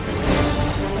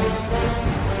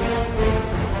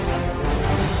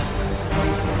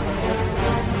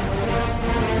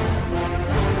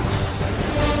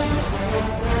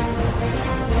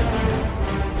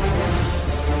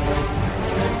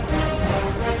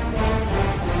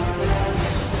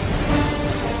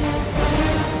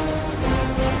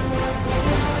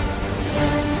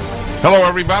Hello,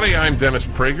 everybody. I'm Dennis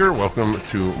Prager. Welcome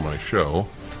to my show.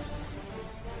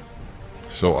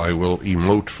 So I will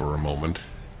emote for a moment.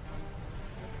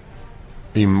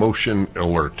 Emotion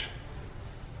alert.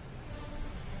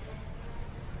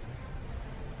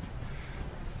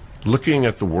 Looking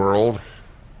at the world,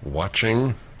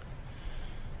 watching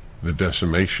the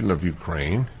decimation of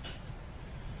Ukraine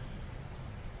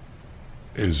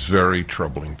is very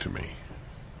troubling to me.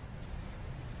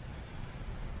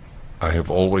 I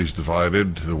have always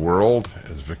divided the world,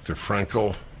 as Viktor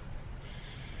Frankl,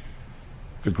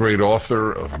 the great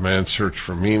author of Man's Search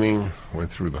for Meaning,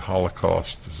 went through the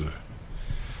Holocaust as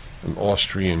an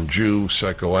Austrian Jew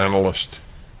psychoanalyst,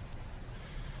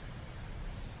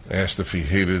 asked if he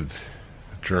hated the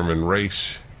German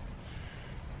race,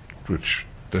 which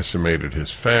decimated his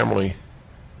family,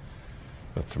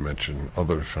 not to mention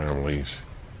other families.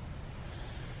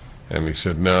 And he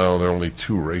said, no, there are only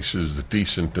two races, the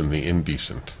decent and the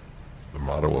indecent. It's the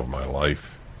motto of my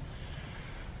life.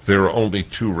 There are only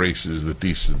two races, the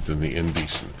decent and the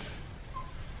indecent.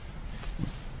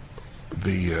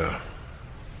 The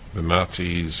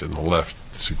Nazis and the left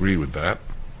disagree with that.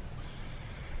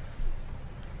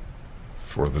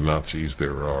 For the Nazis,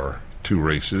 there are two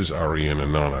races, Aryan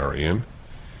and non-Aryan.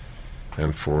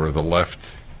 And for the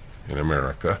left in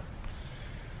America,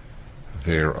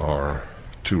 there are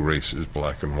two races,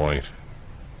 black and white.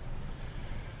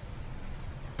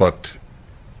 But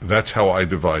that's how I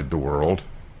divide the world.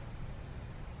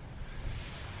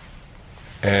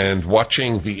 And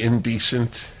watching the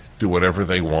indecent do whatever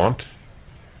they want,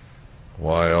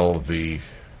 while the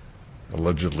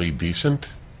allegedly decent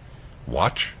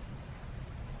watch.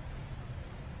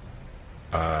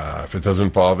 If it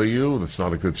doesn't bother you, that's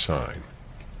not a good sign.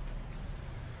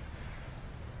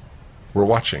 We're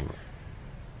watching.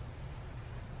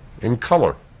 In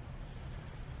color.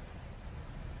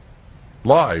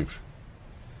 Live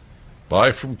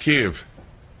from Kiev.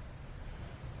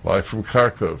 Live from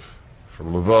Kharkov.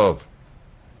 From Lvov.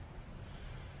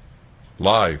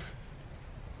 Live.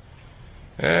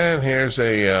 And here's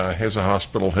a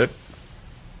hospital hit.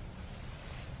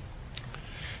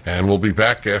 And we'll be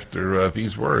back after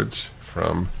these words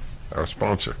from our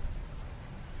sponsor.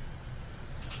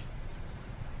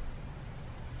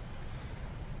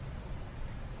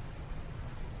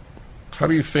 How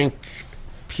do you think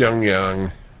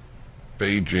Pyongyang,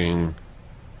 Beijing,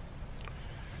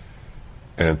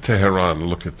 and Tehran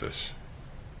look at this?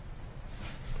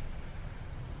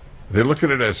 They look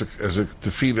at it as a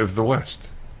defeat of the West.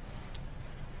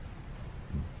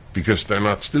 Because they're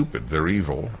not stupid, they're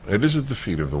evil. It is a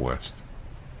defeat of the West.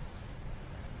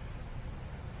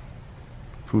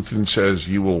 Putin says,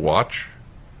 you will watch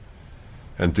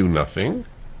and do nothing,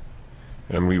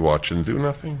 and we watch and do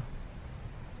nothing.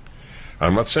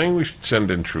 I'm not saying we should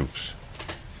send in troops,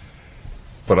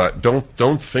 but I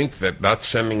don't think that not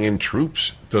sending in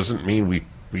troops doesn't mean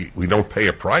we don't pay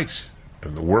a price,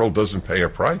 and the world doesn't pay a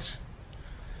price.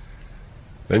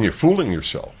 Then you're fooling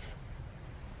yourself.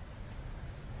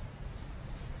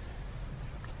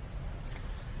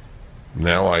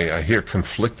 Now I hear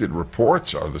conflicted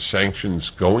reports. Are the sanctions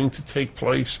going to take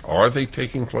place? Are they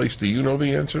taking place? Do you know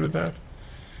the answer to that?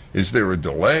 Is there a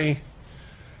delay?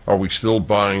 Are we still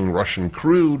buying Russian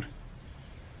crude?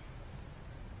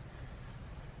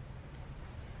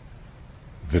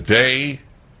 The day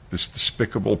this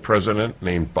despicable president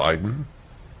named Biden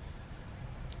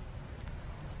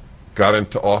got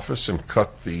into office and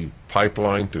cut the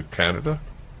pipeline to Canada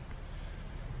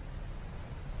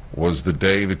was the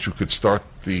day that you could start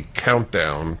the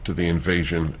countdown to the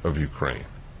invasion of Ukraine.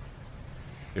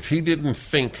 If he didn't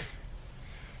think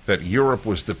that Europe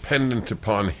was dependent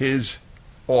upon his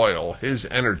oil, his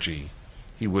energy,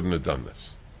 he wouldn't have done this.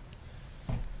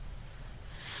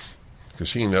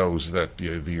 Because he knows that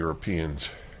the Europeans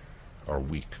are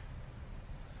weak.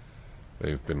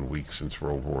 They've been weak since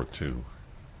World War II.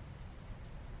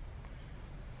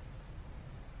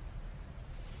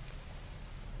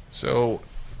 So,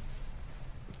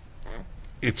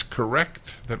 it's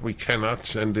correct that we cannot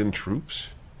send in troops,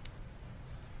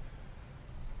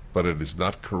 but it is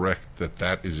not correct that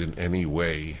that is in any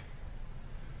way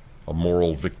a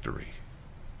moral victory.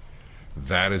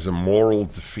 That is a moral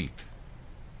defeat.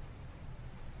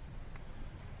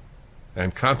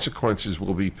 And consequences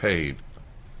will be paid.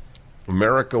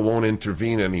 America won't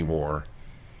intervene anymore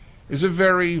is a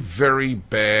very, very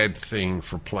bad thing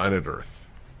for planet Earth.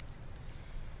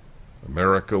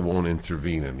 America won't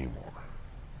intervene anymore.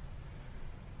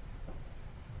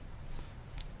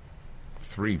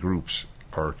 Three groups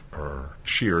are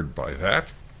cheered by that.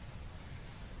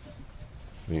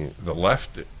 The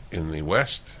left in the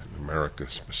West, in America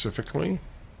specifically,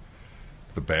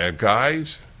 the bad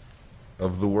guys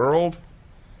of the world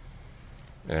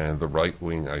and the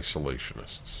right-wing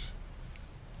isolationists.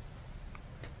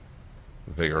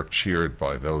 They are cheered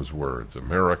by those words.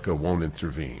 America won't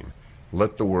intervene.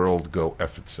 Let the world go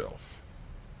F itself.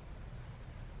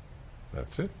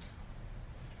 That's it.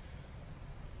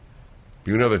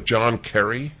 You know that John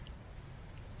Kerry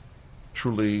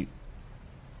truly,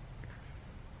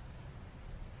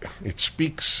 it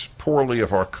speaks poorly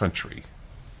of our country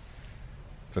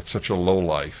that such a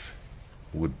lowlife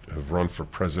would have run for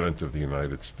president of the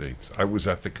United States. I was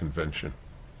at the convention.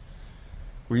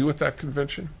 Were you at that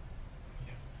convention?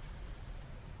 Yeah.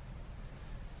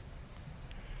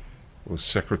 It was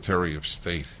Secretary of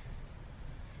State.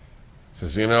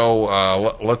 Says,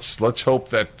 let's hope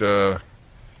that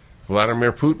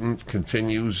Vladimir Putin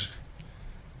continues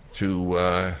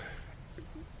to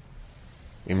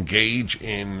engage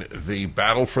in the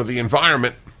battle for the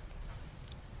environment.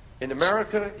 In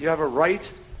America, you have a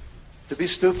right to be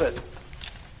stupid.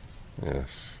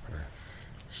 Yes,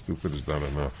 stupid is not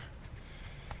enough.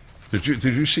 Did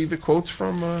you see the quotes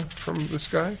from this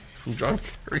guy, from John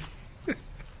Kerry?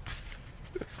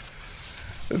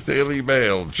 The Daily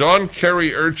Mail. John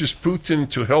Kerry urges Putin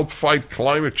to help fight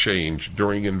climate change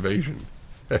during invasion.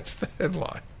 That's the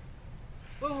headline.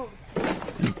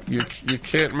 You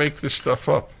can't make this stuff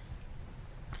up.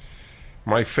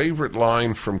 My favorite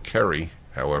line from Kerry,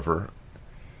 however,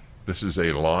 this is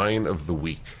a line of the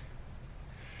week.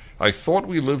 I thought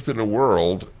we lived in a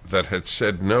world that had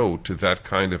said no to that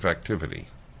kind of activity.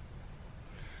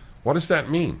 What does that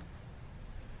mean?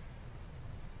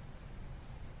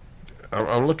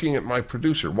 I'm looking at my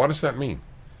producer. What does that mean?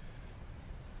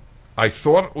 I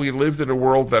thought we lived in a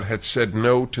world that had said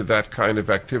no to that kind of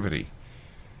activity.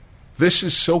 This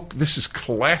is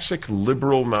classic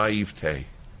liberal naivete.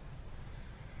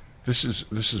 This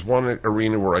is one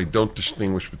arena where I don't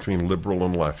distinguish between liberal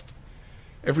and left.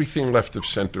 Everything left of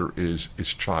center is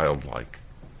childlike.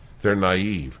 They're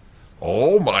naive.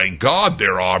 Oh my God,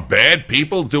 there are bad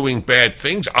people doing bad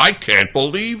things. I can't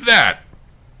believe that.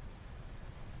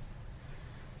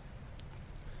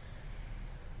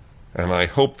 And I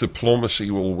hope diplomacy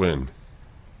will win.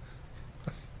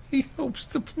 He hopes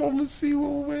diplomacy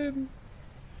will win.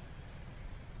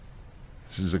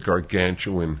 This is a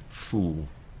gargantuan fool.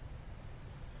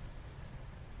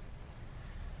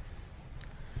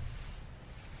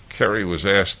 Kerry was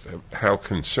asked how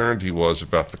concerned he was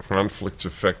about the conflict's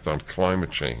effect on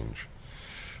climate change.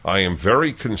 I am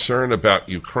very concerned about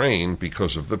Ukraine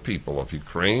because of the people of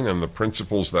Ukraine and the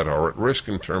principles that are at risk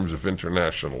in terms of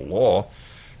international law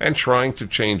and trying to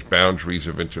change boundaries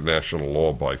of international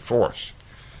law by force.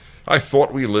 I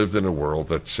thought we lived in a world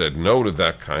that said no to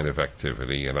that kind of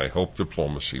activity, and I hope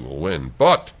diplomacy will win.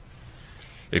 But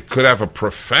it could have a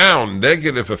profound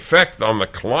negative effect on the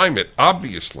climate,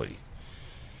 obviously.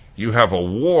 You have a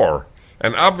war,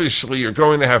 and obviously you're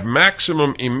going to have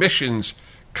maximum emissions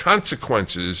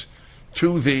consequences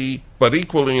but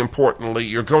equally importantly,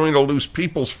 you're going to lose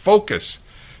people's focus.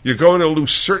 You're going to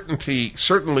lose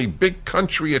certainly big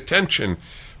country attention,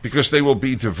 because they will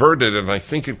be diverted, and I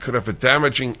think it could have a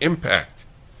damaging impact.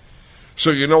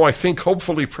 So, I think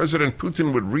hopefully President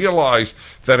Putin would realize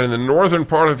that in the northern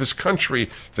part of his country,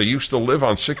 they used to live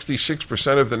on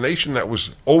 66% of the nation that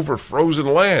was over frozen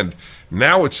land.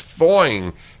 Now it's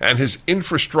thawing, and his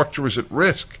infrastructure is at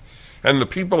risk, and the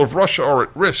people of Russia are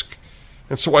at risk.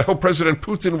 And so I hope President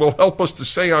Putin will help us to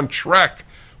stay on track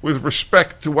with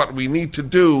respect to what we need to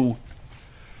do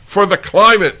for the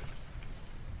climate.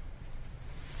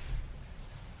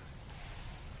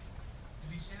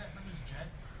 Did he say that from his jet?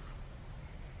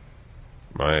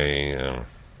 My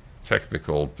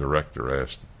technical director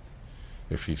asked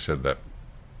if he said that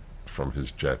from his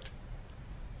jet.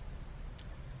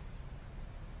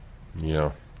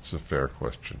 Yeah, it's a fair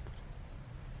question.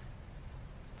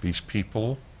 These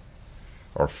people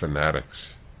are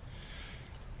fanatics.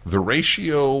 The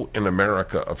ratio in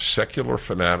America of secular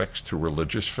fanatics to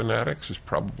religious fanatics is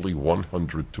probably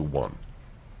 100 to 1.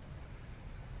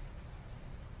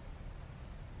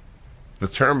 The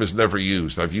term is never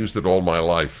used. I've used it all my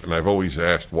life, and I've always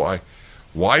asked why.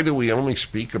 Why do we only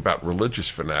speak about religious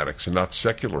fanatics and not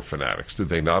secular fanatics? Do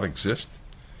they not exist?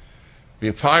 The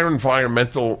entire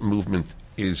environmental movement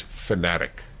is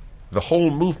fanatic. The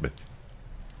whole movement.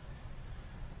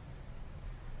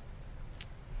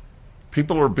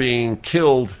 People are being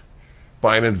killed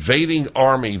by an invading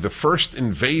army, the first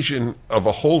invasion of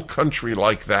a whole country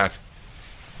like that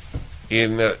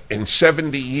in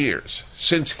 70 years,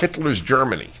 since Hitler's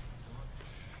Germany.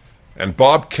 And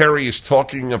Bob Kerry is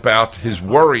talking about his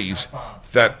worries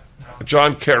that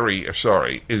John Kerry,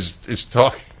 is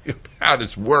talking about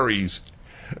his worries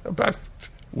about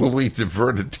will we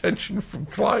divert attention from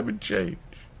climate change.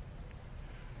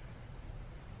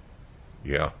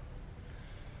 Yeah.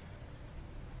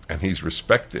 And he's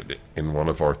respected in one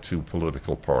of our two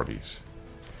political parties.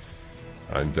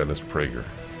 I'm Dennis Prager.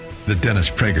 The Dennis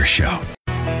Prager Show.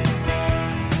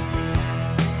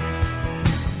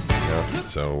 Yeah,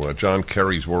 so John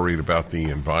Kerry's worried about the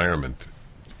environment.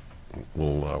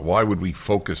 Well, why would we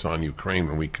focus on Ukraine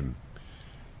when we can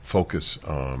focus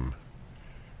on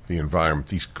the environment?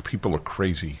 These people are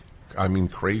crazy. I mean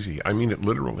crazy. I mean it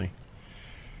literally.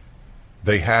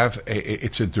 They have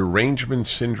it's a derangement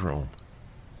syndrome.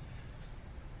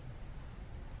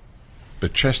 The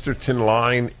Chesterton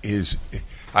line is,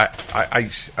 I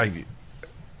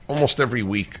almost every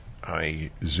week I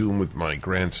Zoom with my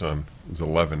grandson, who's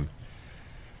 11,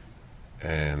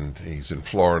 and he's in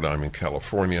Florida, I'm in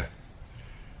California.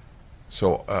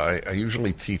 So I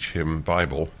usually teach him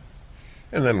Bible,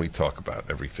 and then we talk about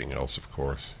everything else, of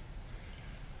course.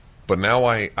 But now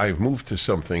I've moved to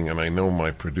something, and I know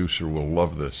my producer will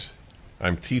love this.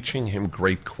 I'm teaching him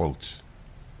great quotes,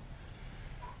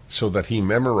 so that he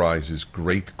memorizes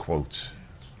great quotes.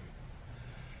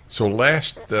 So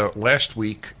last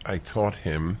week I taught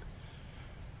him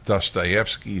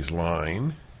Dostoevsky's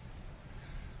line,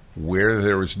 "Where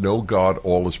there is no God,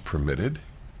 all is permitted."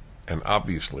 And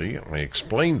obviously I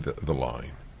explained the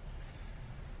line.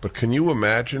 But can you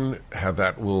imagine how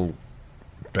that will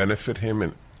benefit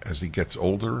him as he gets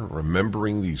older,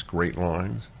 remembering these great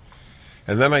lines?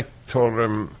 And then I taught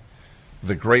him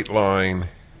the great line.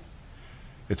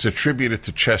 It's attributed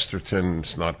to Chesterton.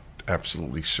 It's not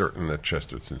absolutely certain that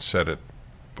Chesterton said it,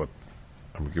 but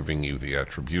I'm giving you the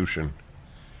attribution.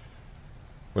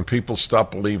 When people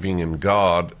stop believing in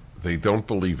God, they don't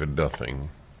believe in nothing.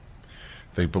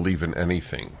 They believe in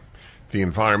anything. The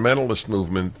environmentalist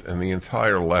movement and the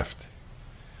entire left,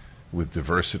 with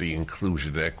diversity,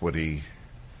 inclusion, equity,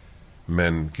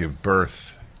 men give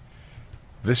birth.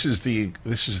 This is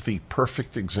the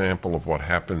perfect example of what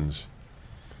happens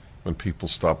when people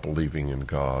stop believing in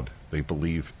God. They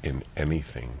believe in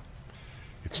anything.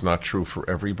 It's not true for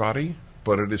everybody,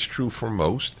 but it is true for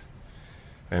most.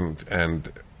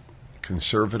 And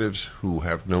conservatives who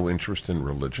have no interest in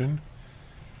religion,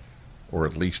 or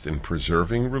at least in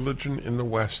preserving religion in the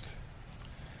West,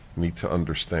 need to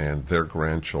understand their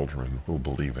grandchildren will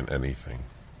believe in anything.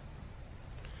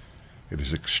 It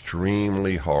is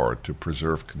extremely hard to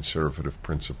preserve conservative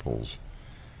principles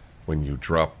when you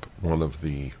drop one of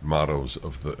the mottos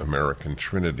of the American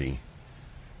Trinity,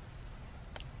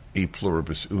 e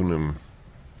pluribus unum,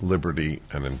 liberty,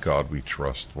 and in God we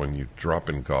trust. When you drop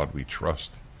in God we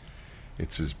trust,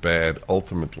 it's as bad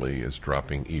ultimately as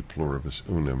dropping e pluribus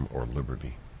unum or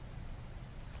liberty.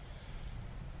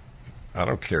 I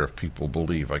don't care if people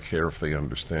believe. I care if they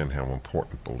understand how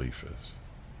important belief is.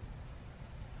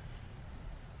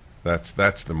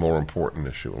 That's the more important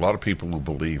issue. A lot of people who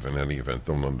believe in any event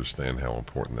don't understand how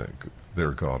important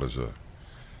their God is a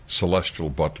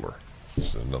celestial butler.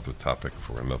 It's another topic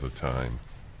for another time.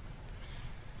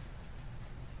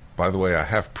 By the way, I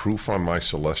have proof on my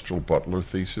celestial butler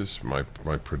thesis. My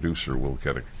producer will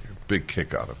get a big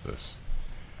kick out of this.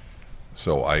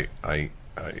 So I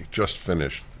just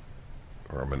finished,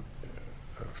 or I'm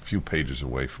a few pages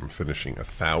away from finishing a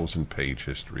 1,000-page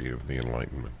history of the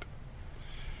Enlightenment.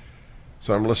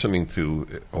 So I'm listening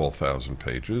to all 1,000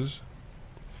 pages,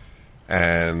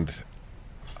 and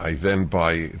I then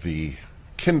buy the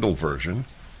Kindle version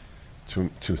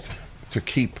to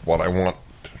keep what I want.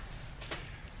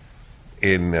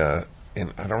 In I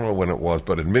don't know when it was,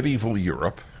 but in medieval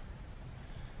Europe,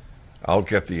 I'll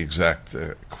get the exact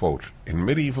quote. In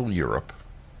medieval Europe,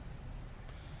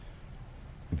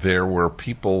 there were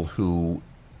people who,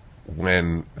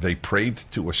 when they prayed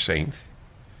to a saint,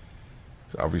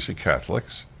 obviously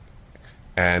Catholics,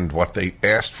 and what they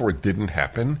asked for didn't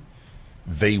happen,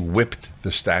 they whipped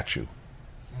the statue.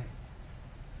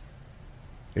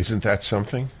 Isn't that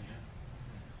something?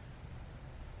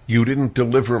 You didn't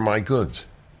deliver my goods.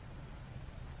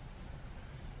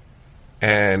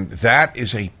 And that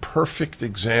is a perfect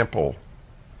example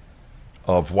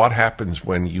of what happens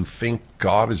when you think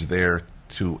God is there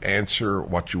to answer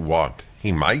what you want.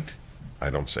 He might. I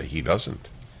don't say he doesn't.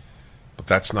 But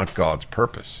that's not God's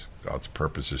purpose. God's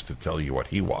purpose is to tell you what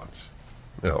he wants.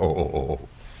 Oh,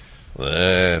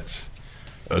 that's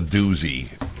a doozy,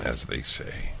 as they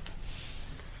say.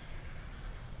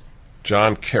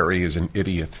 John Kerry is an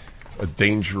idiot, a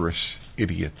dangerous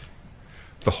idiot.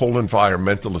 The whole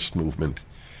environmentalist movement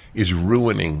is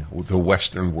ruining the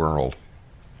Western world.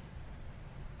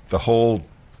 The whole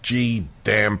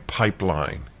damn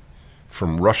pipeline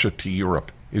from Russia to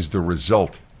Europe is the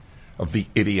result of the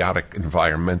idiotic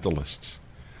environmentalists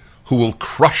who will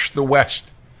crush the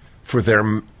West for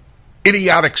their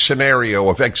idiotic scenario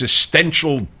of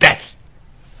existential death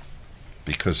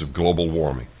because of global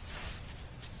warming.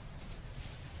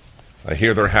 I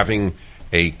hear they're having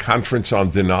a conference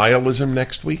on denialism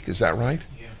next week. Is that right?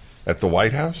 Yeah. At the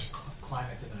White House?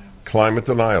 Climate denialism. Climate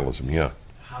denialism, yeah.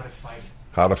 How to fight it.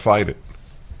 How to fight it.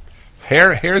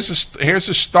 Here's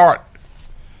a start.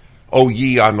 Oh,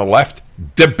 ye on the left,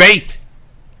 debate.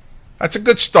 That's a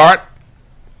good start.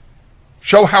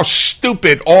 Show how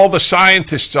stupid all the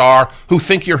scientists are who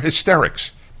think you're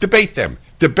hysterics. Debate them.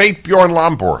 Debate Bjorn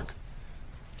Lomborg.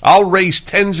 I'll raise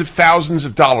tens of thousands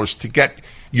of dollars to get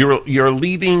your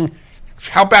leading.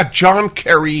 How about John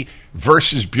Kerry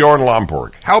versus Bjorn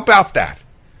Lomborg? How about that?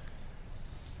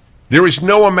 There is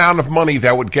no amount of money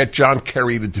that would get John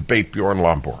Kerry to debate Bjorn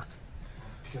Lomborg.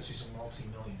 Because he's a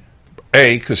multi-millionaire.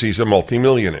 A, because he's a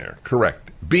multimillionaire.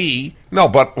 Correct. B, no,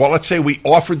 but, well, let's say we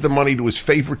offered the money to his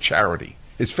favorite charity,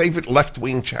 his favorite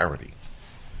left-wing charity.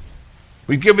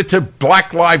 We'd give it to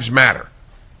Black Lives Matter.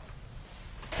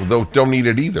 Although don't need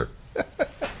it either.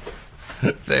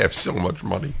 They have so much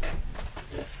money.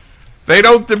 They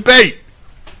don't debate.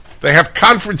 They have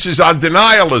conferences on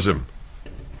denialism.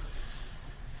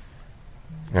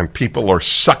 And people are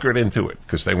suckered into it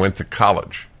because they went to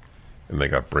college and they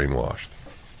got brainwashed.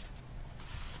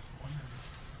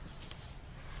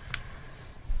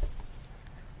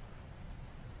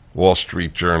 Wall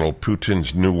Street Journal,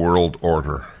 Putin's New World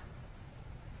Order.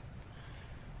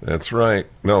 That's right.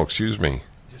 No, excuse me.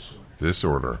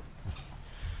 Disorder.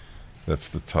 That's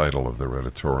the title of their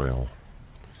editorial.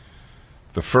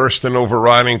 The first and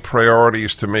overriding priority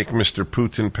is to make Mr.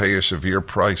 Putin pay a severe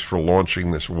price for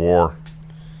launching this war.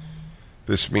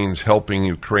 This means helping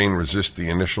Ukraine resist the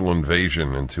initial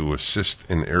invasion and to assist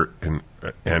in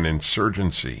an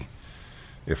insurgency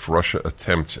if Russia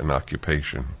attempts an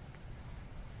occupation.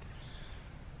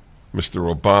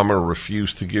 Mr. Obama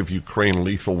refused to give Ukraine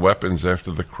lethal weapons after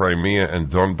the Crimea and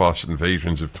Donbass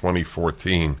invasions of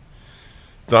 2014.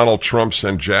 Donald Trump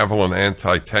sent Javelin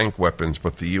anti-tank weapons,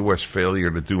 but the U.S. failure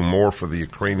to do more for the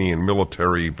Ukrainian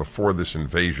military before this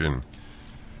invasion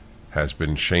has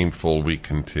been shameful. We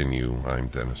continue. I'm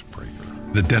Dennis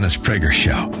Prager. The Dennis Prager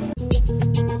Show.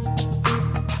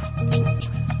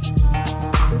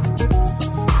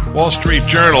 Wall Street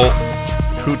Journal,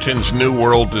 Putin's New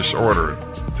World Disorder.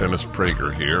 Dennis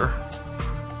Prager here.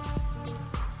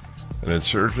 An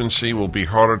insurgency will be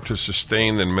harder to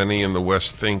sustain than many in the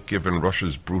West think, given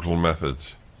Russia's brutal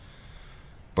methods.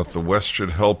 But the West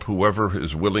should help whoever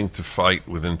is willing to fight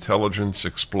with intelligence,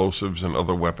 explosives, and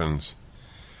other weapons.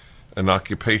 An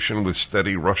occupation with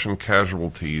steady Russian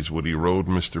casualties would erode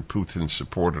Mr. Putin's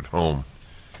support at home.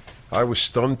 I was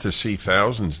stunned to see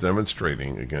thousands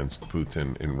demonstrating against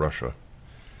Putin in Russia.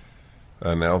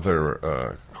 Now they're,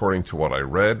 according to what I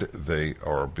read, they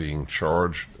are being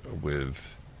charged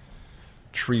with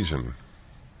treason.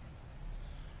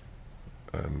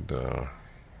 And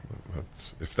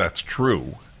if that's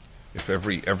true, if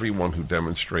everyone who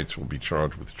demonstrates will be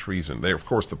charged with treason, of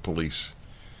course the police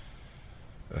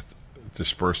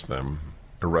dispersed them,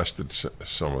 arrested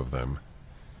some of them.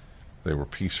 They were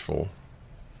peaceful,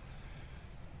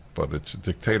 but it's a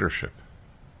dictatorship.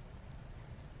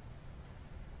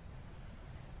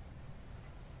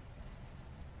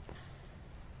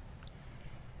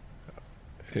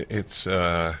 It's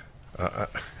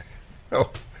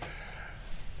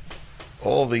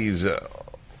all these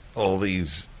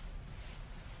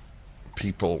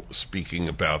people speaking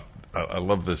about. I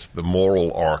love this. The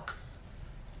moral arc.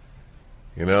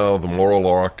 You know, the moral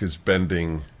arc is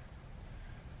bending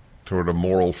toward a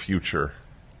moral future.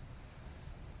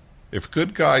 If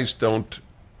good guys don't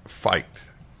fight,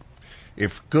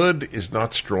 if good is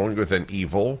not stronger than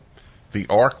evil, the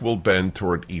arc will bend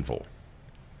toward evil.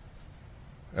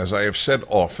 As I have said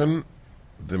often,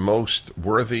 the most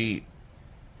worthy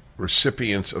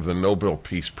recipients of the Nobel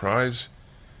Peace Prize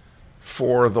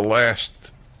for the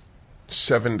last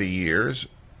 70 years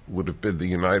would have been the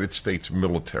United States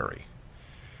military.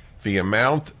 The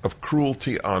amount of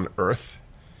cruelty on earth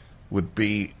would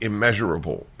be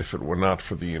immeasurable if it were not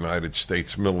for the United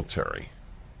States military.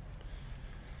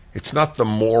 It's not the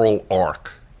moral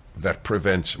arc that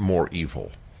prevents more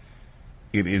evil.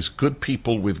 It is good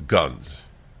people with guns.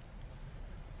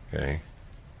 Okay?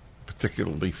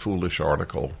 Particularly foolish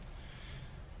article.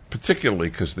 Particularly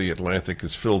because the Atlantic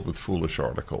is filled with foolish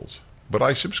articles. But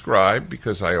I subscribe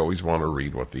because I always want to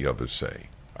read what the others say.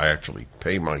 I actually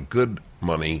pay my good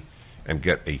money and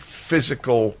get a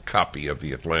physical copy of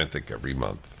the Atlantic every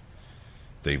month.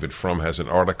 David Frum has an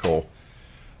article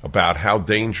about how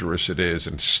dangerous it is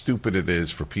and stupid it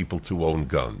is for people to own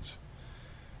guns.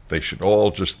 They should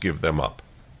all just give them up.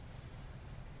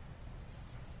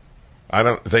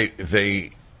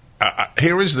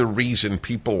 Here is the reason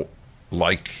people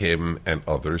like him and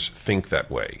others think that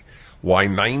way. Why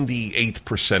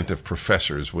 98% of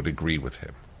professors would agree with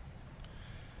him.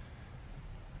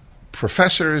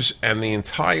 Professors and the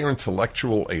entire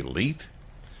intellectual elite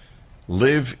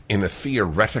live in a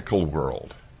theoretical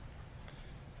world.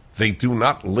 They do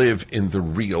not live in the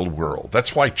real world.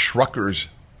 That's why truckers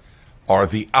are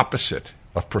the opposite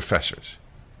of professors.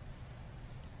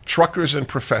 Truckers and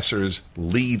professors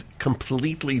lead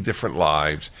completely different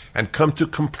lives and come to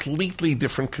completely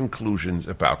different conclusions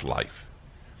about life.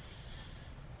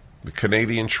 The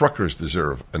Canadian truckers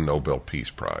deserve a Nobel Peace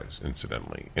Prize,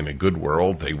 incidentally. In a good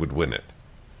world, they would win it.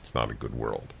 It's not a good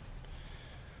world.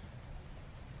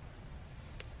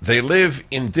 They live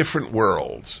in different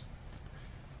worlds.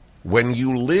 When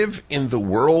you live in the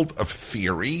world of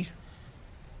theory,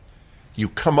 you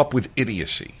come up with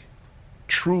idiocy,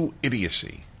 true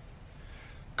idiocy.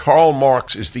 Karl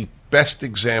Marx is the best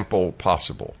example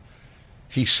possible.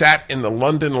 He sat in the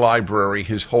London Library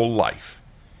his whole life,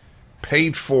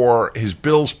 paid for his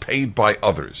bills paid by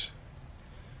others,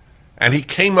 and he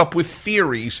came up with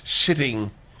theories sitting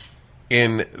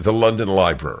in the London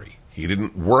Library. He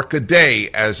didn't work a day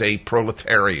as a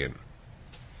proletarian.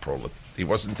 He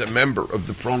wasn't a member of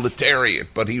the proletariat,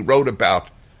 but he wrote about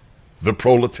the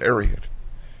proletariat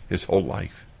his whole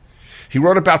life. He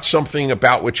wrote about something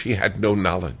about which he had no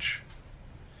knowledge,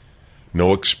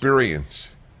 no experience.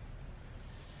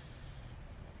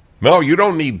 No, you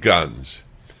don't need guns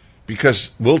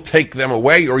because we'll take them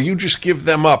away, or you just give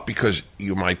them up because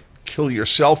you might kill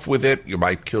yourself with it, you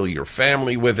might kill your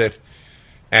family with it,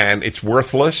 and it's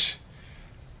worthless.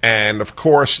 And, of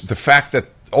course, the fact that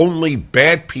only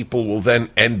bad people will then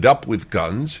end up with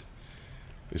guns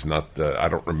is not, I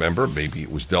don't remember. Maybe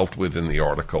it was dealt with in the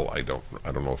article. I don't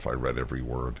know if I read every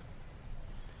word.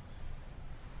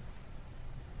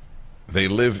 They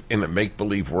live in a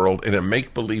make-believe world. In a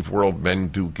make-believe world, men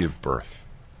do give birth.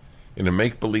 In a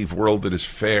make-believe world, it is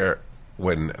fair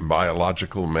when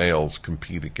biological males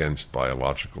compete against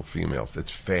biological females.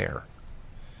 It's fair.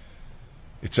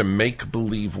 It's a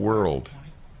make-believe world.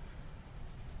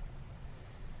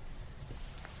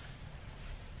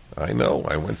 I know.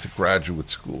 I went to graduate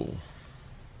school.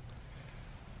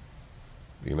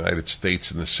 The United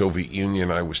States and the Soviet Union,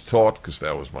 I was taught, because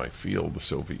that was my field, the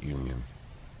Soviet Union.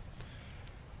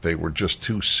 They were just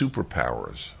two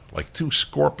superpowers, like two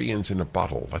scorpions in a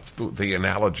bottle. That's the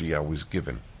analogy I was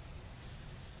given.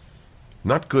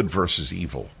 Not good versus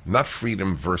evil. Not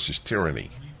freedom versus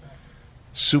tyranny.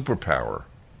 Superpower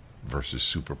versus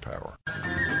superpower.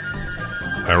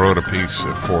 I wrote a piece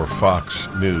for Fox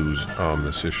News on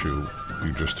this issue.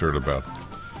 You just heard about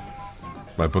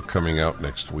my book coming out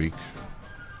next week.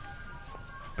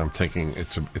 I'm thinking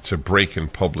it's a break in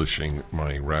publishing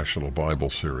my Rational Bible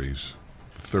series,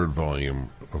 the third volume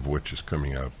of which is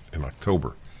coming out in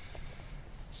October.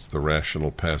 It's the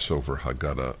Rational Passover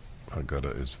Haggadah.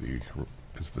 Haggadah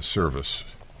is the service,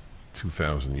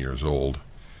 2,000 years old,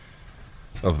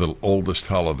 of the oldest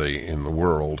holiday in the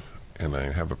world. And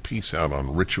I have a piece out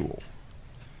on ritual.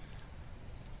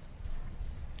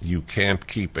 You can't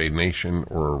keep a nation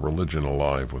or a religion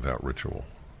alive without ritual.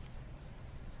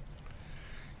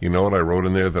 You know what I wrote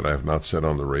in there that I have not said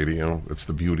on the radio? It's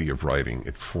the beauty of writing.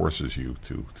 It forces you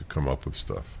to come up with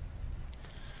stuff.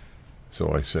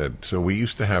 So I said, so we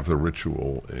used to have the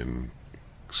ritual in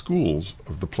schools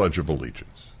of the Pledge of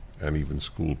Allegiance and even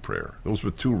school prayer. Those were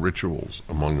two rituals,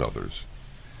 among others.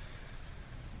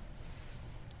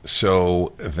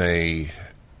 So they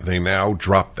now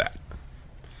drop that.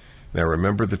 Now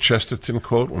remember the Chesterton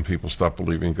quote, when people stop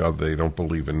believing God, they don't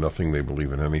believe in nothing, they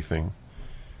believe in anything.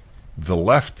 The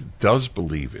left does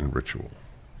believe in ritual.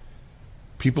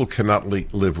 People cannot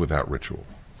live without ritual.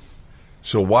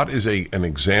 So what is an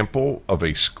example of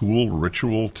a school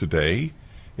ritual today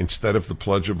instead of the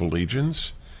Pledge of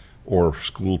Allegiance or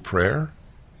school prayer?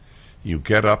 You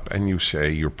get up and you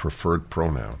say your preferred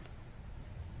pronoun.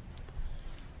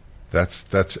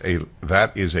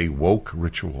 That is a woke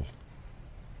ritual.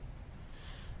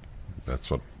 That's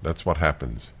what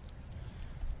happens.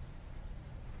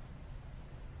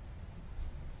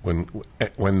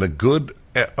 When the good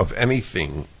of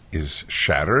anything is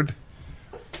shattered,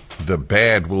 the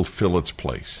bad will fill its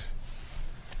place.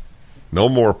 No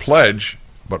more pledge,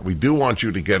 but we do want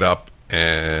you to get up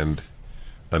and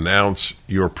announce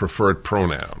your preferred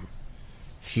pronoun.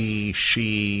 He,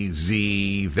 she,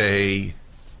 ze, they.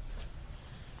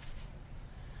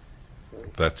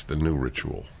 That's the new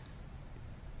ritual.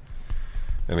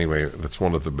 Anyway, that's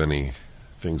one of the many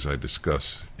things I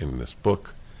discuss in this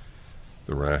book,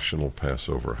 The Rational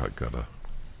Passover Haggadah.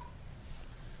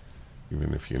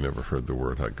 Even if you never heard the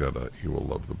word Haggadah, you will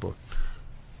love the book.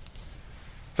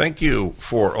 Thank you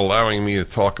for allowing me to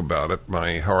talk about it.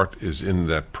 My heart is in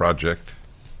that project.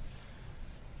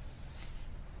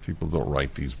 People don't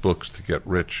write these books to get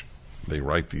rich. They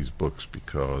write these books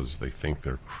because they think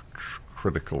they're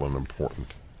critical and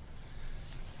important.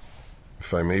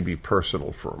 If I may be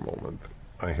personal for a moment,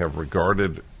 I have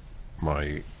regarded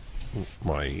my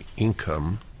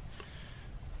income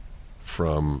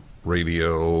from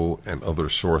radio and other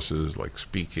sources like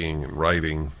speaking and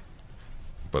writing,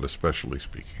 but especially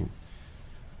speaking,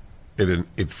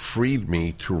 it freed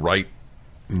me to write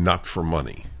not for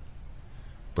money,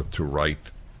 but to write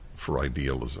for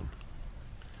idealism.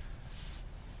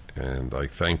 And I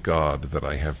thank God that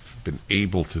I have been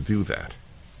able to do that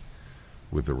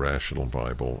with the Rational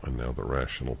Bible and now the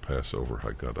Rational Passover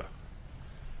Haggadah.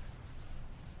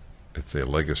 It's a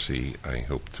legacy I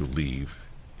hope to leave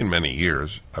in many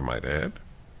years, I might add,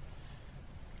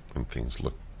 and things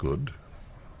look good.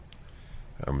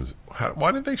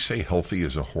 Why did they say healthy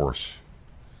as a horse?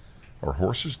 Are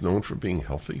horses known for being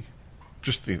healthy?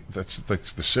 That's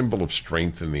the symbol of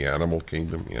strength in the animal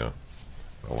kingdom. Yeah.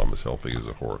 Well, I'm as healthy as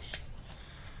a horse.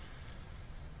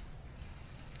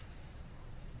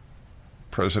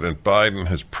 President Biden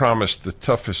has promised the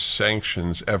toughest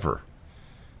sanctions ever,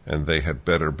 and they had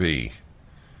better be.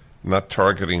 Not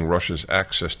targeting Russia's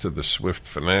access to the SWIFT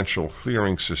financial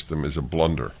clearing system is a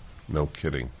blunder. No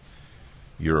kidding.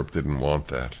 Europe didn't want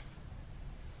that.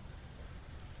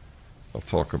 I'll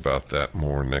talk about that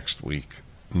more next week.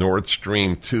 Nord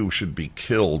Stream 2 should be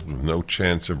killed with no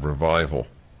chance of revival.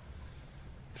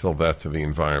 Tell that to the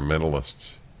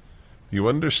environmentalists. Do you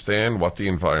understand what the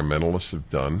environmentalists have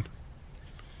done?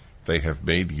 They have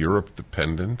made Europe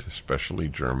dependent, especially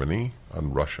Germany,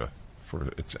 on Russia for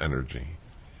its energy.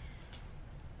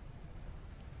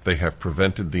 They have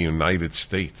prevented the United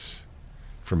States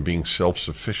from being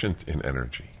self-sufficient in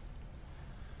energy.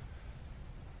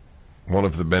 One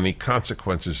of the many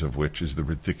consequences of which is the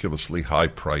ridiculously high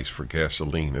price for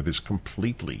gasoline. It is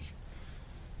completely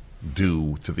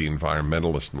due to the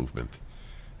environmentalist movement.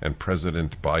 And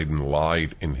President Biden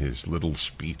lied in his little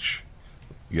speech.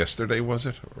 Yesterday, was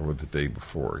it? Or the day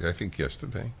before? I think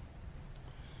yesterday.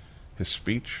 His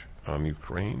speech on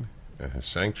Ukraine and his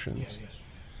sanctions. Yes.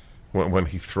 When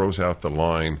he throws out the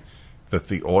line that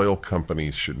the oil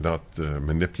companies should not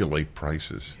manipulate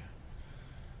prices.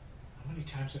 How many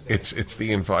times have they... It's the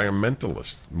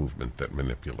environmentalist movement that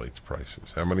manipulates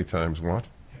prices. How many times what?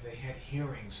 Have they had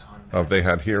hearings on that? Have they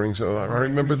had hearings? I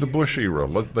remember the Bush era.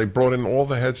 They brought in all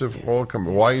the heads of oil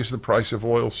companies. Why is the price of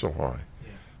oil so high?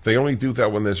 Yeah. They only do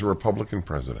that when there's a Republican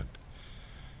president.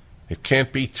 It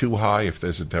can't be too high if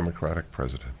there's a Democratic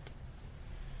president.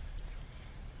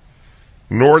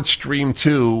 Nord Stream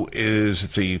 2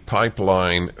 is the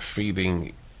pipeline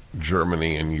feeding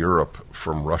Germany and Europe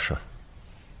from Russia.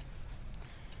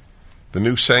 The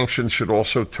new sanctions should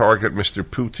also target Mr.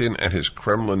 Putin and his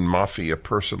Kremlin mafia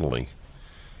personally.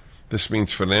 This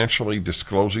means financially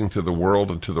disclosing to the world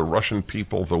and to the Russian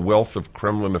people the wealth of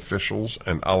Kremlin officials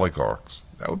and oligarchs.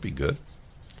 That would be good.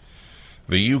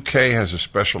 The UK has a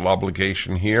special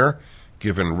obligation here,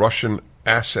 given Russian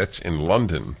assets in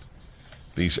London.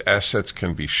 These assets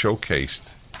can be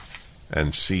showcased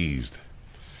and seized.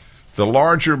 The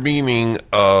larger meaning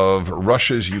of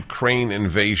Russia's Ukraine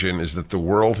invasion is that the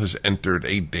world has entered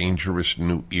a dangerous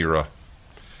new era.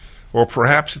 Or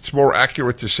perhaps it's more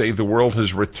accurate to say the world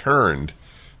has returned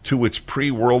to its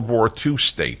pre-World War II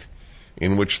state,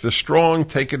 in which the strong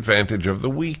take advantage of the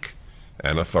weak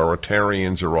and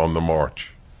authoritarians are on the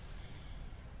march.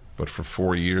 But for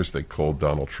 4 years they called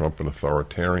Donald Trump an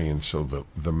authoritarian, so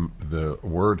the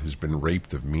word has been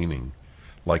raped of meaning,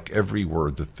 like every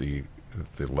word that the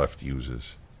left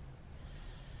uses.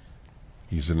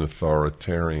 He's an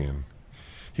authoritarian.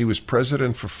 He was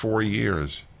president for 4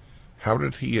 years. How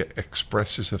did he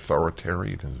express his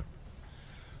authoritarianism?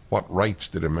 What rights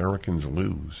did Americans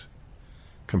lose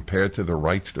compared to the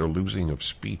rights they're losing of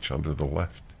speech under the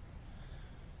left?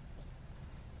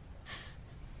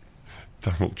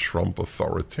 Donald Trump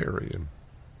authoritarian.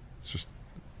 It's just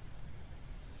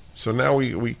so now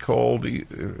we call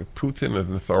Putin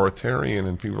an authoritarian,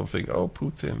 and people think, oh,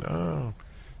 Putin, oh,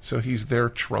 so he's their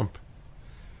Trump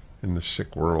in the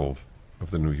sick world of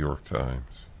the New York Times.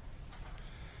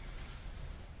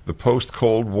 The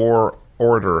post-Cold War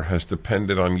order has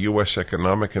depended on U.S.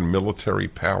 economic and military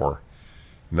power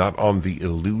not on the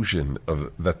illusion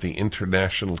of that the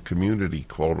international community,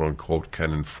 quote unquote,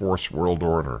 can enforce world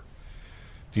order.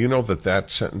 Do you know that that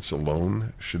sentence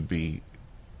alone should be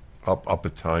up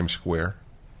at Times Square?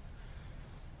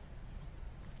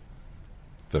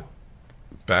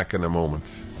 Back in a moment.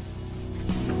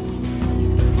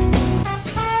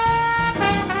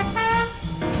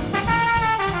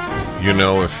 You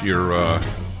know, if you're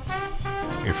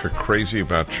crazy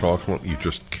about chocolate, you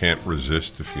just can't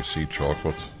resist if you see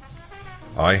chocolates.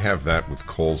 I have that with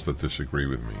calls that disagree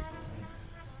with me.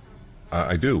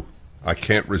 I do. I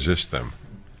can't resist them.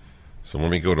 So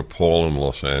let me go to Paul in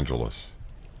Los Angeles.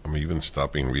 I'm even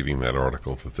stopping reading that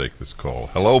article to take this call.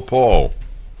 Hello, Paul.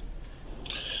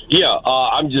 Yeah,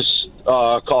 I'm just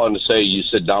calling to say you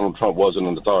said Donald Trump wasn't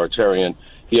an authoritarian.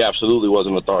 He absolutely was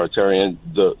an authoritarian.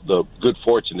 The good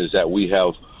fortune is that we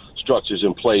have structures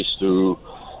in place through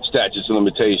statutes and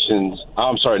limitations.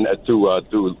 I'm sorry, through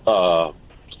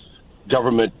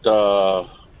government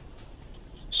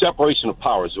separation of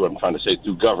powers is what I'm trying to say,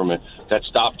 through government, that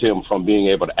stopped him from being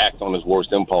able to act on his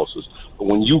worst impulses. But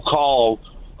when you call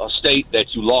a state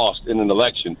that you lost in an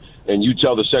election and you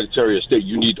tell the Secretary of State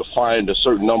you need to find a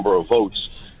certain number of votes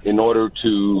in order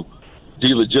to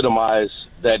delegitimize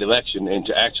that election and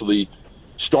to actually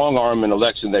strong-arm an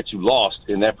election that you lost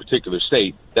in that particular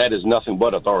state, that is nothing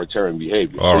but authoritarian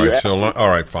behavior. All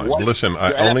right, fine. Listen,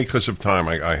 only because of time,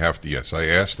 I have to, yes, I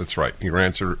asked, that's right. Your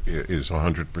answer is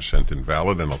 100%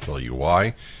 invalid, and I'll tell you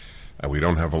why. We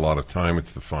don't have a lot of time.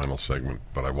 It's the final segment,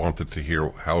 but I wanted to hear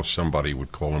how somebody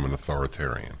would call him an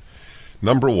authoritarian.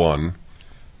 Number one,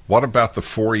 what about the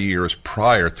 4 years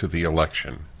prior to the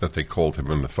election that they called him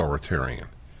an authoritarian?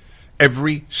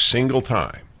 Every single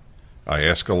time I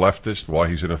ask a leftist why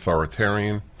he's an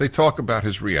authoritarian, they talk about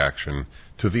his reaction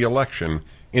to the election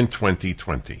in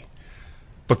 2020.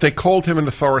 But they called him an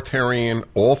authoritarian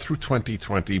all through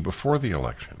 2020 before the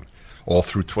election, all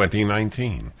through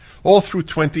 2019, all through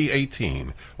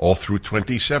 2018, all through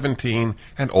 2017,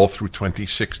 and all through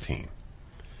 2016.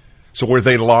 So were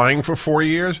they lying for 4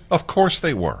 years? Of course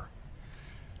they were.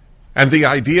 And the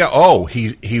idea,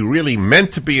 he really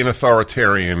meant to be an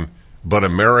authoritarian, but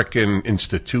American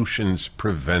institutions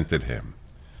prevented him.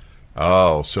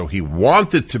 Oh, so he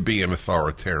wanted to be an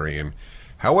authoritarian.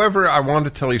 However, I want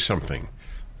to tell you something.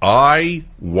 I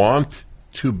want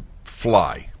to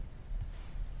fly.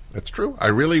 That's true. I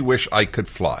really wish I could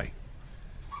fly.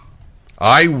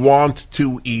 I want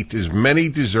to eat as many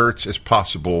desserts as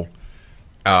possible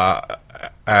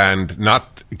and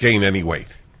not gain any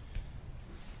weight.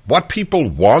 What people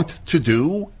want to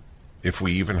do, if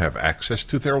we even have access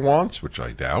to their wants, which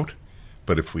I doubt,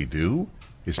 but if we do,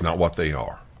 is not what they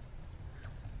are.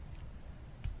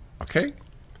 Okay?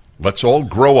 Let's all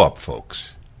grow up,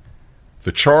 folks.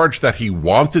 The charge that he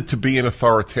wanted to be an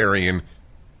authoritarian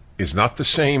is not the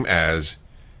same as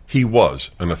he was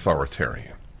an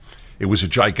authoritarian. It was a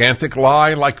gigantic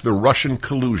lie, like the Russian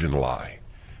collusion lie,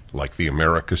 like the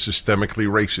America systemically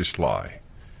racist lie.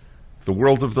 The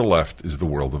world of the left is the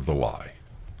world of the lie.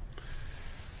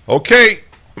 Okay,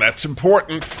 that's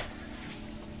important.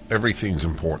 Everything's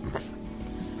important.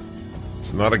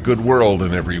 It's not a good world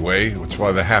in every way. That's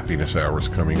why the happiness hour is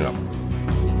coming up.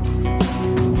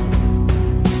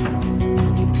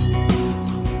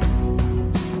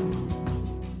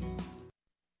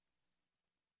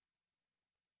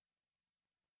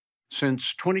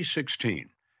 Since 2016,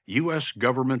 U.S.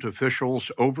 government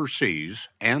officials overseas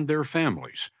and their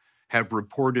families have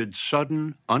reported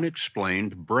sudden,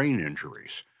 unexplained brain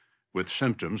injuries with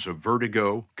symptoms of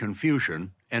vertigo,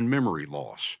 confusion, and memory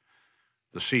loss.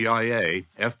 The CIA,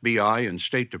 FBI, and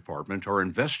State Department are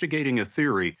investigating a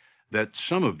theory that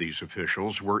some of these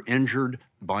officials were injured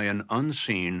by an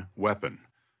unseen weapon.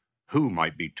 Who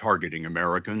might be targeting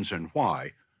Americans and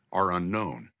why are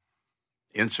unknown.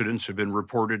 Incidents have been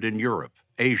reported in Europe,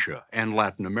 Asia, and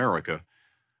Latin America,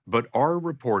 but our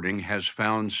reporting has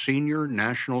found senior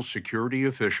national security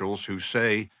officials who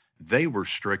say they were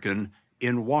stricken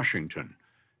in Washington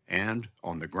and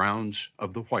on the grounds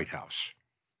of the White House.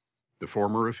 The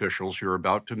former officials you're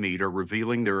about to meet are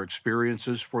revealing their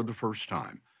experiences for the first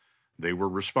time. They were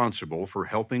responsible for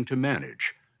helping to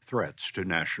manage threats to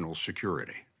national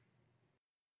security.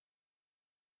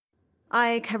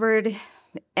 I covered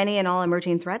any and all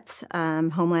emerging threats,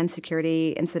 homeland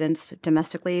security incidents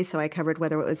domestically. So I covered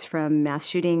whether it was from mass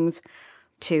shootings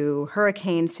to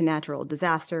hurricanes to natural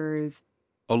disasters.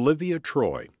 Olivia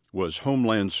Troy was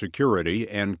Homeland Security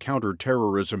and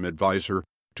Counterterrorism Advisor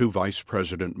to Vice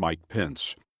President Mike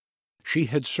Pence. She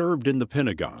had served in the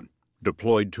Pentagon,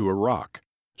 deployed to Iraq,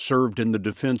 served in the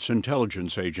Defense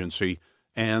Intelligence Agency,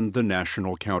 and the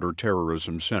National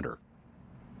Counterterrorism Center.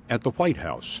 At the White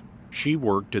House, she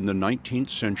worked in the 19th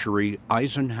century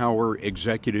Eisenhower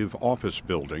Executive Office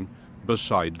Building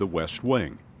beside the West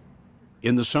Wing.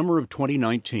 In the summer of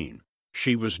 2019,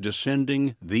 she was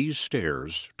descending these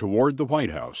stairs toward the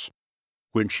White House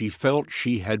when she felt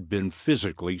she had been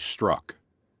physically struck.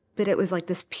 But it was like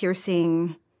this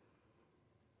piercing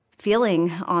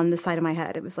feeling on the side of my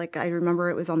head. It was like, I remember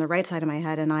it was on the right side of my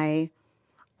head, and I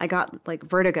got like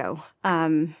vertigo.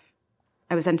 I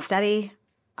was unsteady.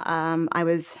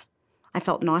 I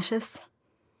felt nauseous.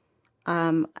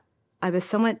 I was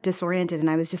somewhat disoriented, and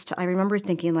I remember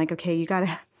thinking like, okay,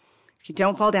 if you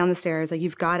don't fall down the stairs, like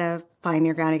you've got to find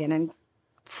your ground again and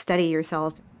steady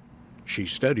yourself. She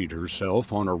steadied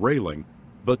herself on a railing,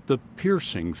 but the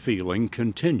piercing feeling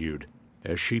continued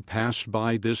as she passed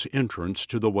by this entrance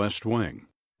to the West Wing.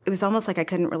 It was almost like I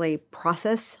couldn't really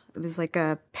process. It was like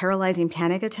a paralyzing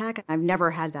panic attack. I've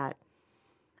never had that.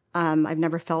 I've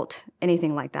never felt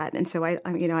anything like that. And so I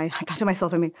thought to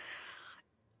myself,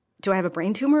 do I have a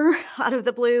brain tumor out of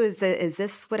the blue? Is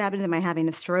this what happened? Am I having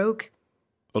a stroke?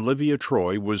 Olivia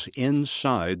Troy was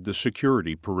inside the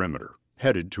security perimeter,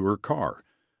 headed to her car.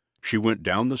 She went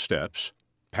down the steps,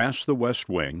 past the West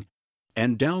Wing,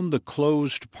 and down the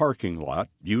closed parking lot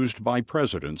used by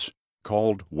presidents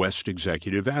called West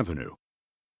Executive Avenue.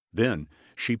 Then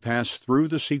she passed through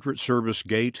the Secret Service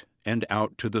gate and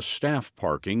out to the staff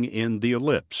parking in the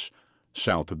Ellipse,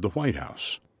 south of the White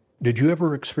House. Did you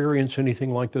ever experience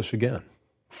anything like this again?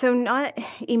 So not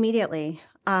immediately,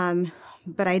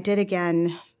 but I did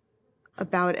again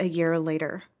about a year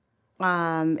later.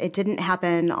 It didn't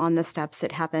happen on the steps.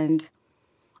 It happened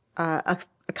a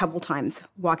couple times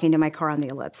walking to my car on the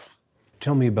Ellipse.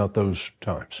 Tell me about those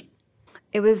times.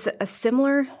 It was a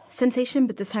similar sensation,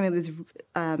 but this time it was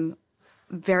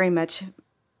very much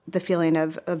the feeling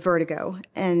of vertigo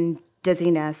and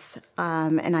dizziness,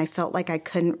 and I felt like I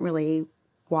couldn't really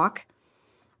walk.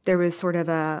 There was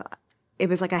it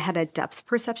was like I had a depth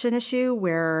perception issue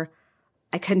where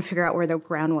I couldn't figure out where the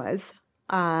ground was,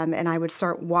 and I would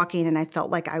start walking, and I felt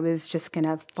like I was just going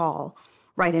to fall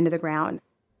right into the ground.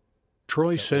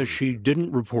 Troy says she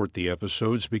didn't report the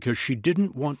episodes because she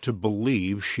didn't want to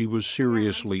believe she was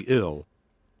seriously ill,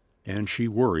 and she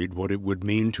worried what it would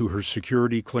mean to her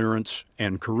security clearance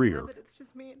and career.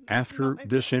 After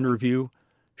this interview,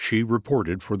 she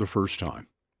reported for the first time.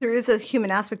 There is a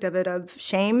human aspect of it, of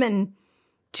shame, and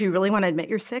do you really want to admit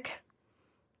you're sick?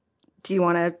 Do you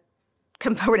want to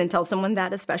come forward and tell someone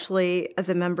that, especially as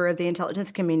a member of the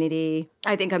intelligence community?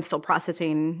 I think I'm still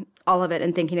processing all of it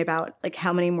and thinking about like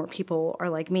how many more people are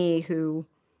like me who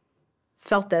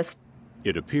felt this.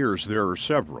 It appears there are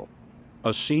several.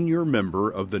 A senior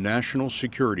member of the National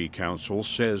Security Council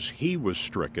says he was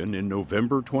stricken in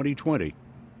November 2020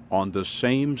 on the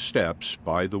same steps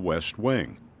by the West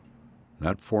Wing.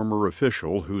 That former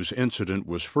official, whose incident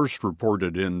was first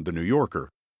reported in The New Yorker,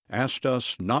 asked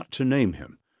us not to name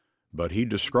him, but he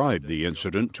described the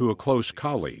incident to a close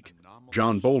colleague,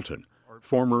 John Bolton,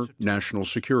 former National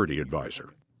Security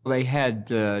Advisor. They had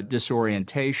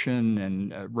disorientation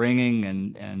and ringing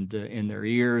and in their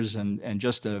ears and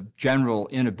just a general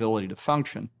inability to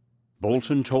function.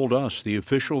 Bolton told us the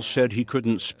official said he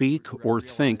couldn't speak or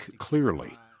think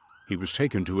clearly. He was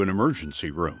taken to an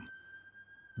emergency room.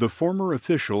 The former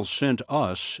official sent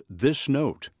us this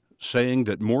note saying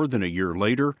that more than a year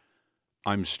later,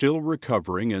 I'm still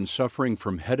recovering and suffering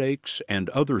from headaches and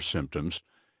other symptoms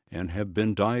and have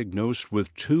been diagnosed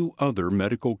with 2 other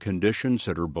medical conditions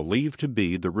that are believed to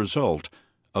be the result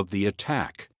of the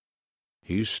attack.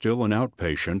 He's still an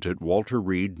outpatient at Walter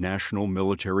Reed National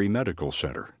Military Medical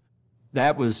Center.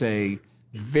 That was a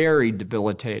very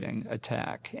debilitating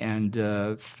attack and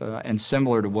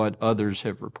similar to what others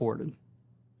have reported.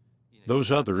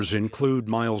 Those others include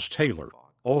Miles Taylor,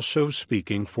 also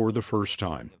speaking for the first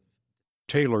time.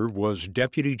 Taylor was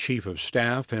Deputy Chief of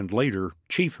Staff and later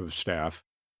Chief of Staff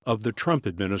of the Trump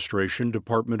administration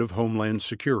Department of Homeland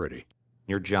Security.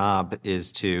 Your job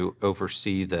is to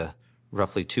oversee the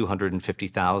roughly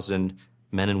 250,000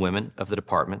 men and women of the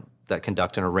department that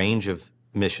conduct in a range of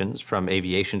missions from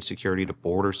aviation security to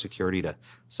border security to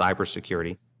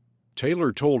cybersecurity.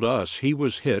 Taylor told us he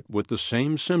was hit with the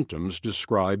same symptoms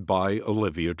described by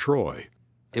Olivia Troy.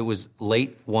 It was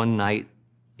late one night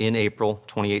in April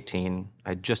 2018.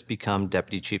 I'd just become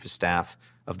Deputy Chief of Staff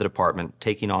of the department,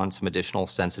 taking on some additional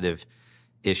sensitive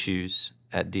issues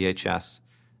at DHS,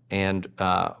 and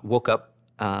woke up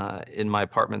in my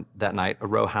apartment that night, a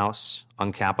row house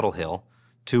on Capitol Hill,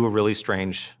 to a really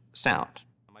strange sound.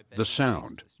 The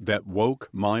sound that woke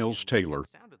Miles Taylor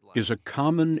is a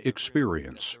common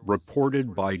experience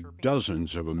reported by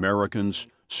dozens of Americans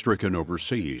stricken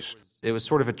overseas. It was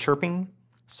sort of a chirping,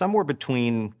 somewhere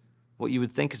between what you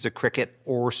would think is a cricket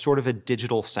or sort of a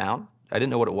digital sound. I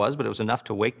didn't know what it was, but it was enough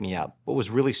to wake me up. What was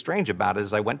really strange about it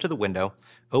is I went to the window,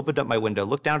 opened up my window,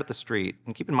 looked down at the street,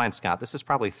 and keep in mind, Scott, this is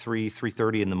probably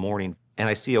 3:30 in the morning, and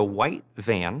I see a white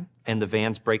van, and the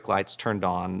van's brake lights turned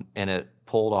on, and it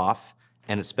pulled off,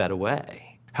 and it sped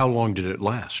away. How long did it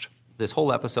last? This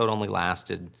whole episode only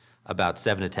lasted about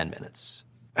 7 to 10 minutes.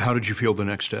 How did you feel the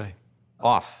next day?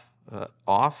 Off,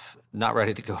 not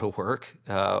ready to go to work,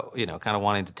 kind of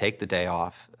wanting to take the day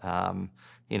off,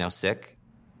 sick.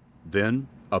 Then,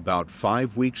 about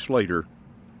 5 weeks later,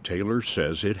 Taylor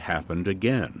says it happened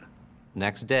again.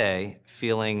 Next day,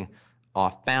 feeling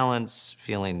off balance,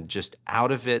 feeling just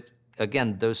out of it.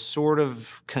 Again, those sort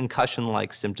of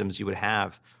concussion-like symptoms you would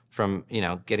have from,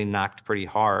 getting knocked pretty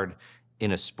hard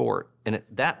in a sport. And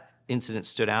that incident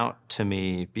stood out to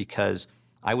me because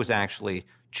I was actually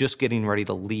just getting ready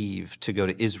to leave to go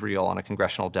to Israel on a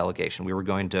congressional delegation. We were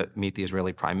going to meet the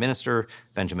Israeli Prime Minister,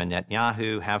 Benjamin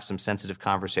Netanyahu, have some sensitive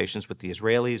conversations with the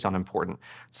Israelis on important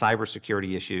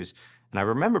cybersecurity issues. And I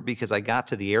remember because I got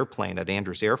to the airplane at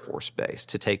Andrews Air Force Base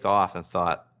to take off and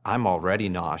thought, I'm already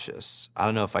nauseous. I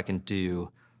don't know if I can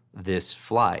do this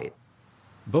flight.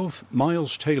 Both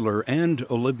Miles Taylor and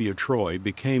Olivia Troy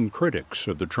became critics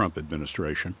of the Trump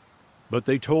administration. But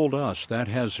they told us that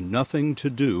has nothing to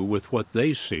do with what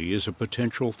they see as a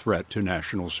potential threat to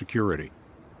national security.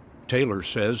 Taylor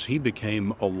says he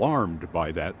became alarmed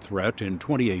by that threat in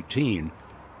 2018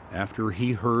 after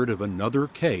he heard of another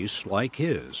case like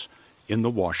his in the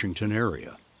Washington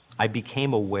area. I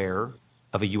became aware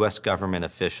of a U.S. government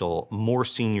official more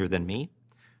senior than me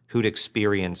who'd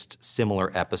experienced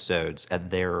similar episodes at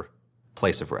their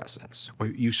place of residence. Well,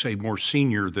 you say more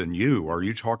senior than you. Are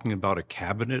you talking about a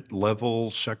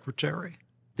cabinet-level secretary?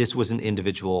 This was an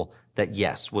individual that,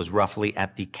 yes, was roughly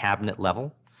at the cabinet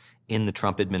level in the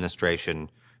Trump administration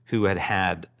who had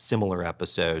had similar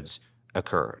episodes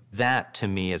occur. That, to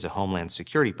me, as a Homeland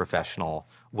Security professional,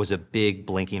 was a big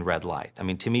blinking red light. I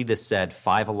mean, to me, this said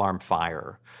 5-alarm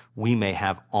fire. We may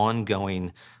have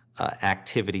ongoing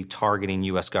activity targeting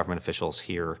U.S. government officials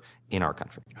here in our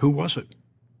country. Who was it?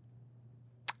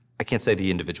 I can't say the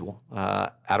individual,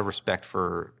 out of respect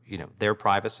for their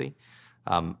privacy.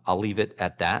 I'll leave it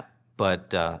at that.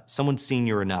 But someone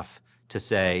senior enough to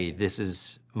say this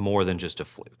is more than just a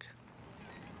fluke.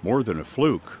 More than a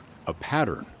fluke, a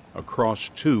pattern across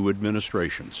 2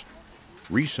 administrations.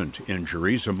 Recent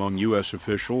injuries among U.S.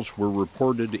 officials were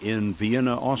reported in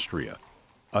Vienna, Austria,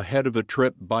 ahead of a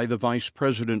trip by the vice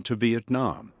president to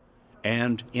Vietnam,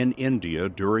 and in India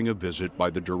during a visit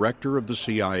by the director of the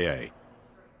CIA.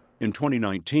 In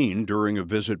 2019, during a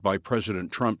visit by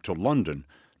President Trump to London,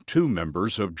 2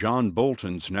 members of John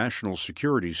Bolton's national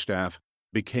security staff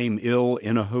became ill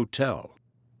in a hotel.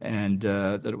 And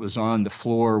that it was on the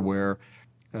floor where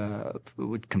it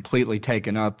was completely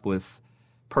taken up with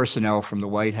personnel from the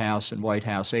White House and White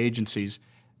House agencies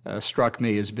struck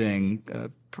me as being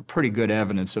pretty good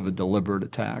evidence of a deliberate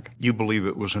attack. You believe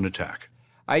it was an attack?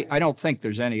 I don't think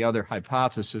there's any other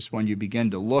hypothesis when you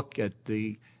begin to look at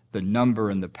the number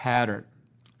and the pattern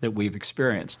that we've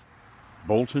experienced.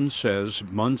 Bolton says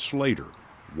months later,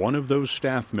 one of those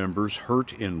staff members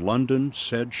hurt in London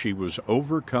said she was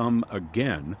overcome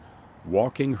again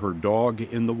walking her dog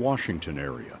in the Washington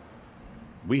area.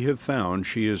 We have found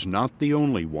she is not the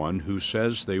only one who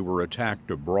says they were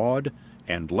attacked abroad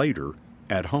and later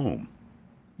at home.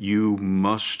 You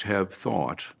must have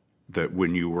thought that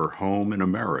when you were home in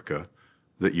America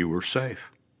that you were safe.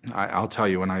 I'll tell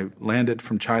you, when I landed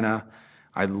from China,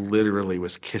 I literally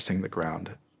was kissing the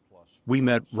ground. We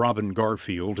met Robin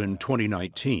Garfield in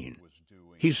 2019.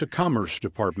 He's a Commerce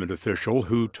Department official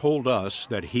who told us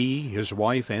that he, his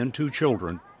wife, and 2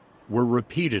 children were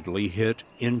repeatedly hit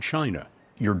in China.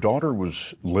 Your daughter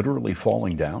was literally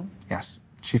falling down? Yes,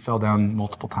 she fell down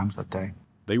multiple times that day.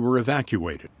 They were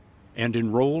evacuated and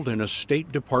enrolled in a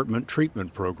State Department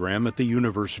treatment program at the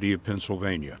University of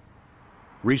Pennsylvania.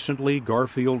 Recently,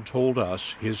 Garfield told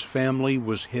us his family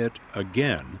was hit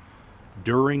again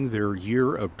during their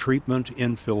year of treatment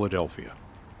in Philadelphia.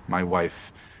 My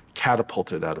wife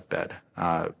catapulted out of bed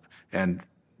and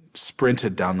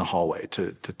sprinted down the hallway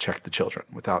to check the children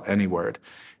without any word.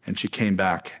 And she came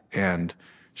back and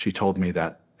she told me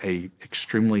that a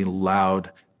extremely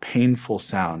loud, painful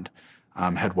sound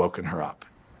had woken her up.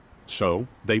 So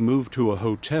they moved to a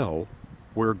hotel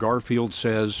where Garfield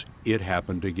says it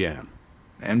happened again.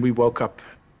 And we woke up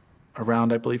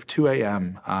around, I believe, 2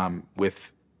 a.m.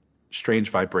 With strange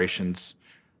vibrations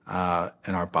in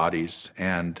our bodies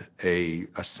and a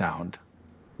sound.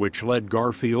 which led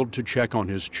Garfield to check on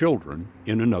his children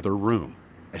in another room.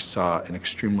 I saw an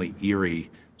extremely eerie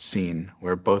scene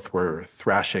where both were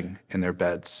thrashing in their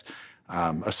beds,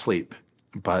 asleep,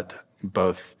 but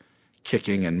both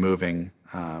kicking and moving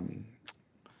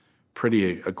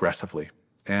pretty aggressively.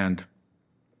 And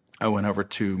I went over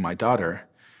to my daughter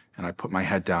and I put my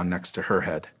head down next to her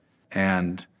head,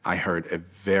 and I heard a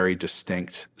very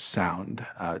distinct sound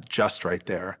just right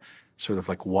there, sort of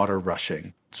like water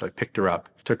rushing. So I picked her up,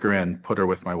 took her in, put her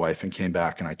with my wife, and came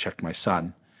back, and I checked my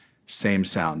son. Same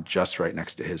sound, just right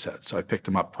next to his head. So I picked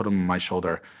him up, put him on my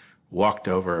shoulder, walked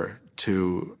over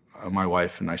to my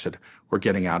wife, and I said, "We're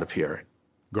getting out of here."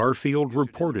 Garfield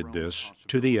reported this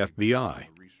to the FBI.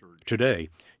 Today,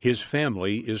 his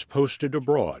family is posted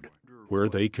abroad, where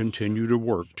they continue to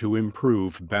work to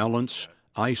improve balance,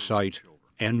 eyesight,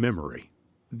 and memory.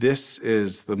 This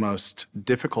is the most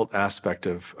difficult aspect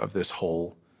of this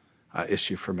whole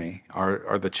issue for me,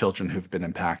 are the children who've been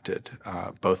impacted,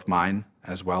 both mine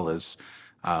as well as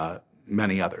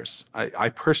many others. I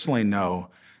personally know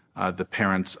the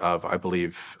parents of, I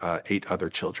believe, 8 other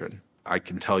children. I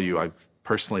can tell you I've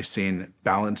personally seen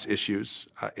balance issues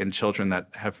in children that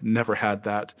have never had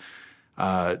that,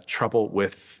 trouble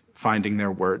with finding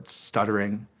their words,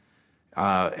 stuttering,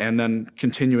 and then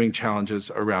continuing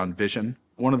challenges around vision.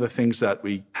 One of the things that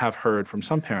we have heard from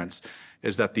some parents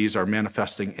is that these are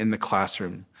manifesting in the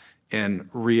classroom in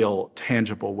real,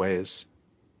 tangible ways.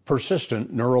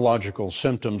 Persistent neurological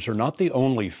symptoms are not the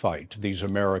only fight these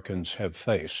Americans have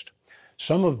faced.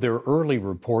 Some of their early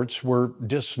reports were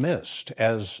dismissed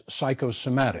as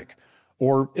psychosomatic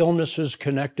or illnesses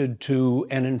connected to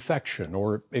an infection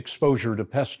or exposure to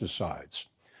pesticides.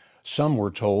 Some were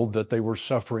told that they were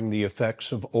suffering the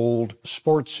effects of old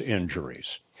sports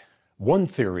injuries. One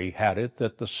theory had it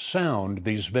that the sound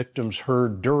these victims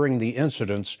heard during the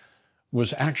incidents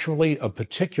was actually a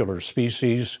particular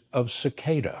species of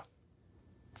cicada.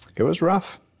 It was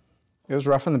rough. It was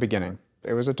rough in the beginning.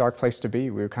 It was a dark place to be.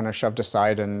 We were kind of shoved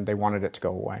aside and they wanted it to go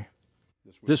away.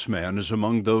 This man is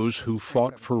among those who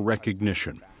fought for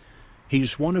recognition.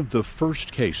 He's one of the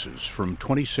first cases from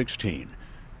 2016.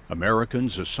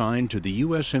 Americans assigned to the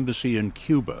U.S. Embassy in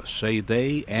Cuba say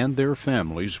they and their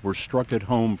families were struck at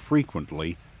home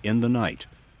frequently in the night.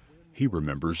 He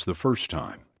remembers the first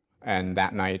time. And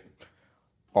that night,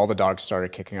 all the dogs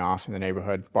started kicking off in the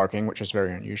neighborhood, barking, which is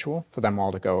very unusual for them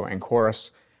all to go in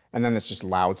chorus. And then this just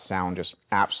loud sound just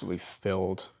absolutely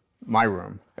filled my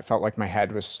room. It felt like my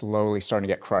head was slowly starting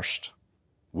to get crushed.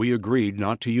 We agreed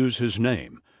not to use his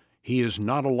name. He is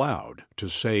not allowed to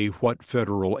say what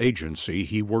federal agency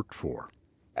he worked for.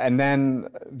 And then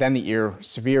the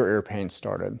severe ear pain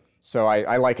started. So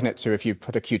I liken it to if you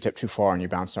put a Q-tip too far and you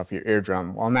bounce off your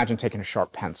eardrum. Well, imagine taking a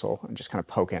sharp pencil and just kind of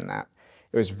poking that.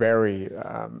 It was very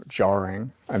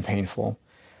jarring and painful.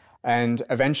 And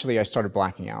eventually I started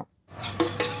blacking out.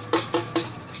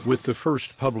 With the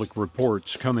first public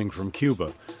reports coming from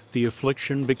Cuba, the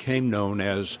affliction became known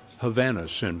as Havana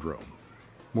syndrome.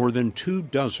 More than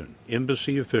 24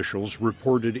 embassy officials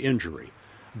reported injury,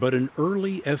 but an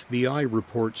early FBI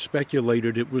report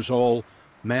speculated it was all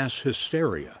mass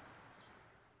hysteria.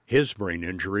 His brain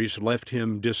injuries left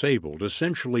him disabled,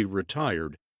 essentially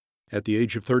retired, at the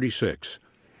age of 36.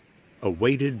 A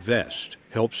weighted vest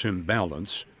helps him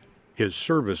balance, his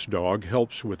service dog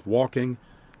helps with walking,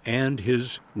 and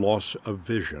his loss of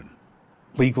vision.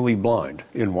 Legally blind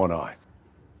in one eye.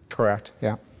 Correct,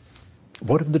 yeah.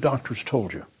 What have the doctors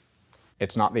told you?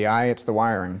 It's not the eye, it's the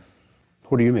wiring.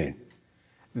 What do you mean?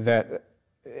 That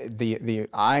the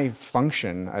eye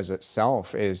function as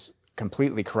itself is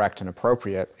completely correct and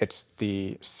appropriate. It's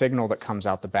the signal that comes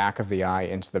out the back of the eye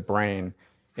into the brain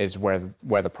is where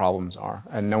the problems are,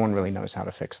 and no one really knows how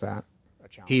to fix that.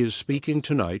 He is speaking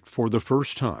tonight for the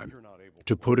first time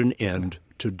to put an end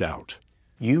to doubt.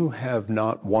 You have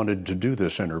not wanted to do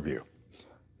this interview.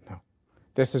 No.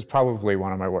 This is probably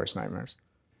one of my worst nightmares.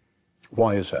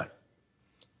 Why is that?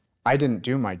 I didn't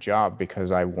do my job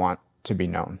because I want to be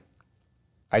known.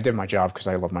 I did my job because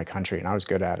I love my country and I was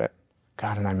good at it.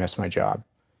 God, and I miss my job.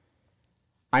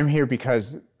 I'm here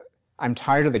because I'm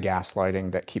tired of the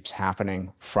gaslighting that keeps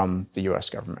happening from the U.S.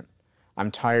 government.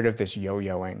 I'm tired of this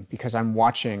yo-yoing because I'm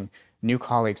watching new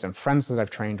colleagues and friends that I've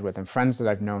trained with and friends that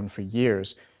I've known for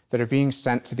years that are being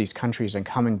sent to these countries and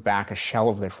coming back a shell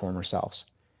of their former selves.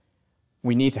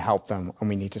 We need to help them and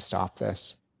we need to stop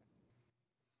this.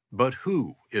 But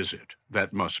who is it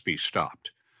that must be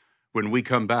stopped? When we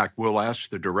come back, we'll ask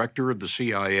the director of the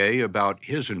CIA about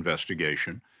his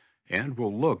investigation, and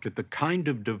we'll look at the kind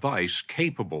of device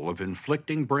capable of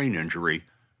inflicting brain injury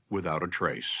without a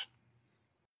trace.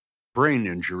 Brain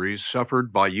injuries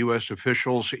suffered by U.S.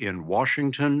 officials in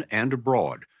Washington and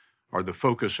abroad are the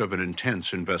focus of an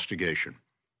intense investigation.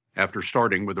 After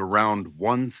starting with around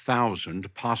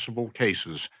 1,000 possible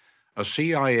cases, a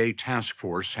CIA task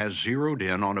force has zeroed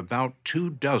in on about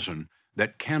 24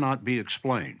 that cannot be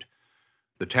explained.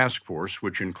 The task force,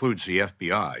 which includes the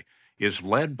FBI, is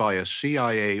led by a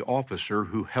CIA officer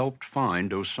who helped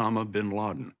find Osama bin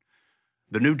Laden.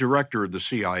 The new director of the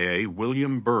CIA,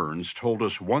 William Burns, told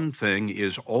us one thing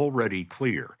is already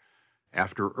clear.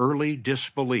 After early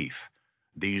disbelief,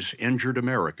 these injured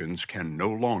Americans can no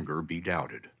longer be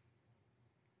doubted.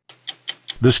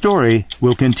 The story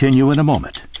will continue in a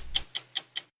moment.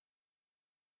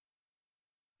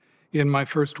 In my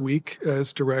first week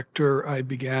as director, I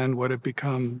began what have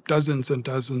become dozens and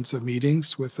dozens of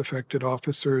meetings with affected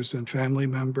officers and family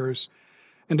members,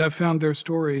 and I've found their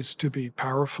stories to be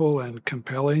powerful and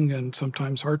compelling and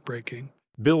sometimes heartbreaking.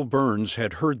 Bill Burns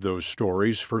had heard those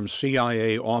stories from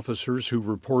CIA officers who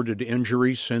reported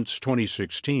injuries since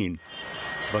 2016.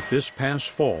 But this past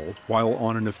fall, while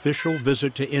on an official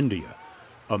visit to India,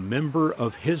 a member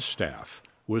of his staff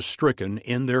was stricken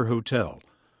in their hotel.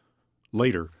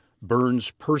 Later, Burns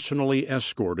personally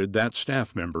escorted that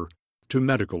staff member to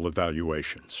medical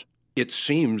evaluations. It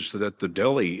seems that the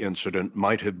Delhi incident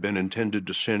might have been intended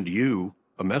to send you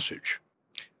a message.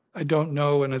 I don't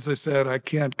know, and as I said, I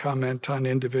can't comment on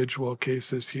individual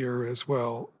cases here as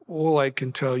well. All I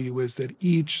can tell you is that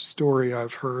each story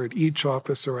I've heard, each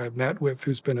officer I've met with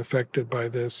who's been affected by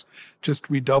this, just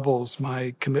redoubles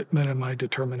my commitment and my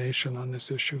determination on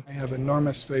this issue. I have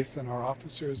enormous faith in our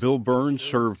officers. Bill Burns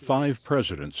served 5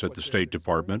 presidents at the State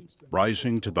Department,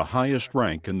 rising to the highest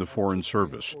rank in the Foreign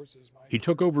Service. He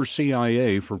took over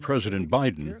CIA for President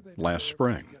Biden last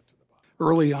spring.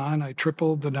 Early on, I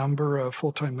tripled the number of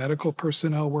full-time medical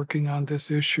personnel working on this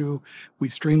issue. We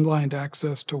streamlined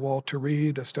access to Walter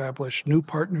Reed, established new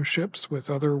partnerships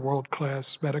with other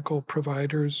world-class medical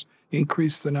providers,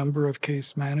 increased the number of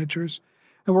case managers,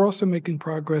 and we're also making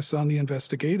progress on the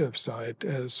investigative side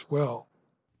as well.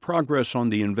 Progress on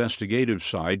the investigative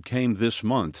side came this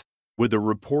month with a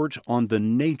report on the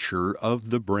nature of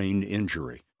the brain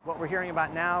injury. What we're hearing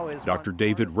about now is Dr.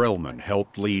 David Relman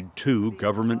helped lead 2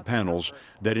 government panels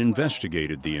that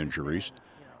investigated the injuries.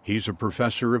 He's a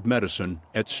professor of medicine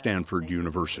at Stanford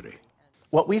University.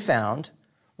 What we found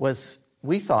was,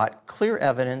 we thought, clear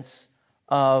evidence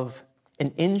of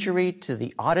an injury to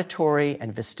the auditory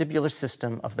and vestibular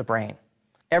system of the brain.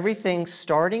 Everything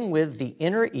starting with the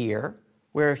inner ear,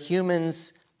 where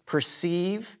humans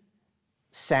perceive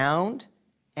sound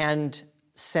and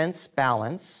sense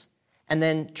balance, and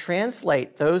then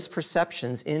translate those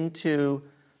perceptions into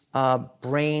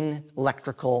brain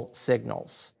electrical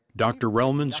signals. Dr.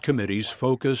 Relman's committees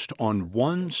focused on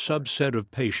one subset of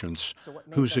patients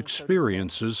whose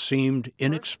experiences seemed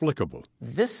inexplicable.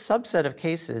 This subset of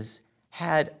cases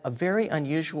had a very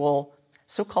unusual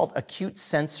so-called acute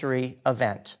sensory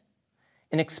event,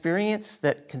 an experience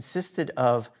that consisted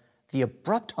of the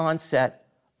abrupt onset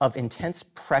of intense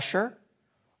pressure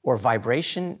or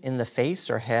vibration in the face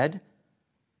or head,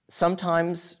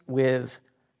 sometimes with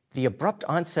the abrupt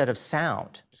onset of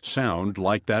sound. Sound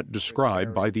like that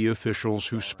described by the officials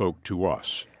who spoke to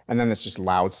us. And then this just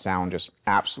loud sound just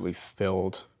absolutely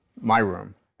filled my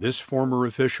room. This former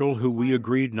official, who we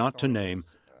agreed not to name,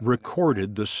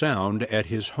 recorded the sound at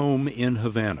his home in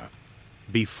Havana.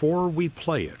 Before we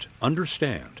play it,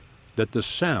 understand that the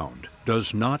sound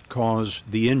does not cause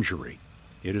the injury.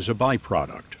 It is a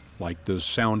byproduct, like the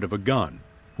sound of a gun,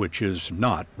 which is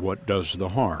not what does the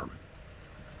harm.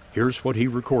 Here's what he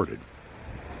recorded.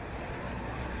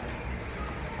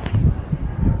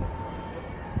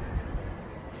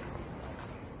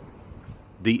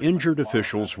 The injured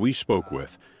officials we spoke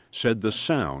with said the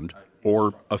sound,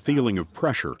 or a feeling of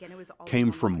pressure,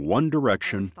 came from one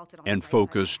direction and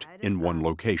focused in one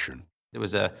location. It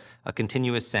was a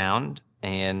continuous sound,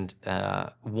 and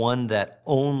one that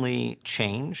only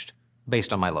changed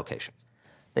based on my location.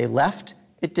 They left,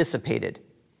 it dissipated.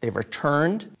 They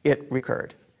returned, it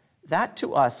recurred. That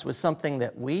to us was something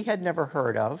that we had never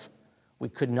heard of, we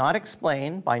could not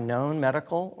explain by known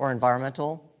medical or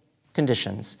environmental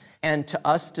conditions, and to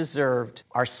us deserved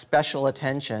our special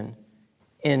attention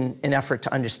in an effort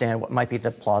to understand what might be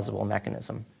the plausible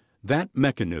mechanism. That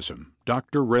mechanism,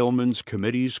 Dr. Relman's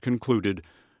committees concluded,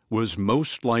 was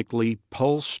most likely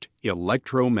pulsed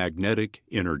electromagnetic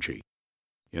energy.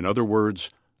 In other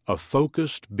words, a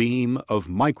focused beam of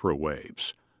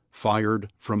microwaves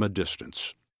fired from a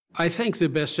distance. I think the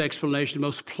best explanation, the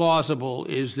most plausible,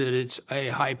 is that it's a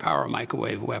high-power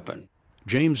microwave weapon.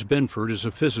 James Benford is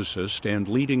a physicist and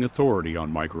leading authority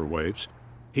on microwaves.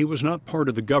 He was not part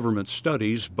of the government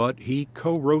studies, but he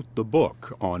co-wrote the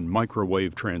book on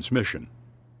microwave transmission.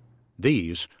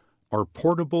 These are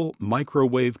portable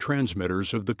microwave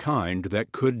transmitters of the kind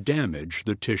that could damage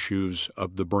the tissues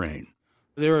of the brain.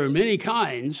 There are many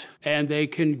kinds, and they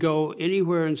can go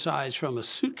anywhere in size from a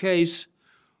suitcase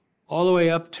all the way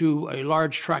up to a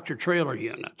large tractor-trailer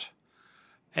unit.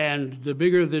 And the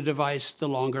bigger the device, the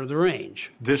longer the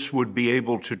range. This would be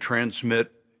able to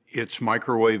transmit its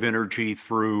microwave energy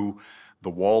through the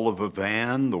wall of a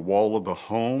van, the wall of a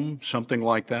home, something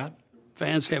like that?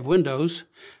 Vans have windows.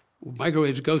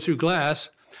 Microwaves go through glass.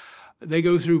 They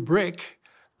go through brick.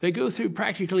 They go through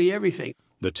practically everything.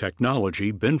 The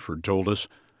technology, Binford told us,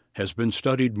 has been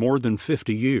studied more than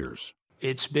 50 years.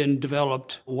 It's been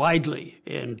developed widely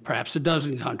in perhaps a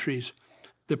dozen countries.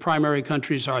 The primary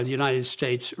countries are the United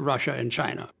States, Russia, and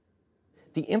China.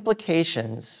 The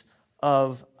implications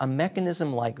of a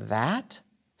mechanism like that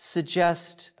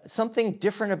suggest something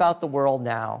different about the world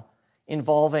now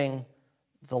involving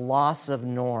the loss of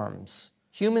norms.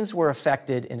 Humans were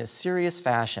affected in a serious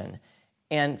fashion,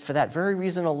 and for that very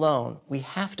reason alone, we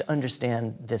have to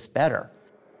understand this better.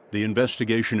 The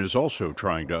investigation is also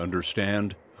trying to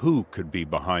understand who could be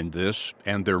behind this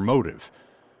and their motive.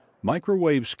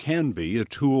 Microwaves can be a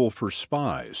tool for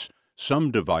spies.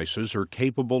 Some devices are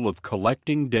capable of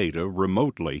collecting data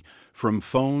remotely from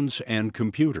phones and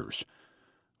computers.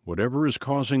 Whatever is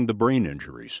causing the brain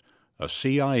injuries, a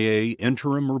CIA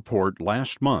interim report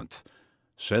last month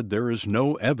said there is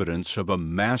no evidence of a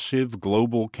massive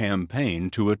global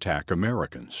campaign to attack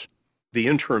Americans. The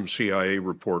interim CIA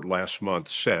report last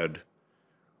month said,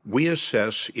 "We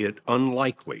assess it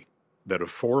unlikely that a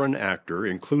foreign actor,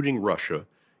 including Russia,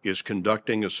 is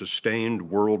conducting a sustained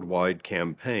worldwide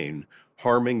campaign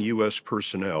harming U.S.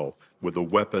 personnel with a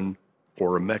weapon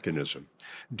or a mechanism."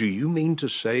 Do you mean to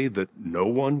say that no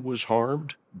one was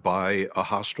harmed by a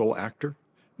hostile actor?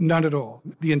 Not at all.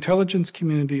 The intelligence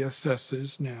community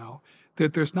assesses now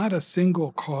that there's not a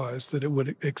single cause that it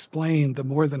would explain the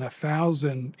more than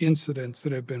 1,000 incidents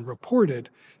that have been reported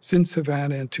since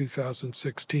Havana in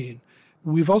 2016.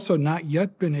 We've also not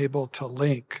yet been able to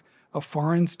link a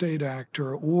foreign state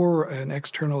actor or an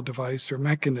external device or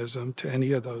mechanism to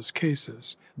any of those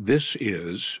cases. This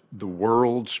is the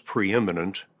world's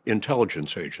preeminent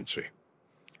intelligence agency.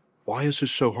 Why is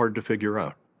this so hard to figure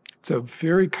out? It's a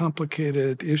very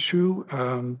complicated issue,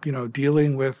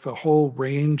 dealing with a whole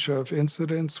range of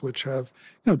incidents which have,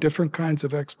 different kinds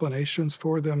of explanations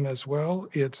for them as well.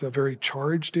 It's a very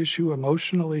charged issue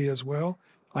emotionally as well.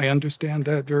 I understand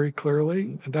that very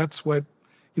clearly. And that's what,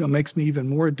 makes me even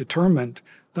more determined,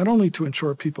 not only to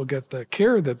ensure people get the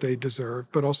care that they deserve,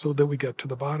 but also that we get to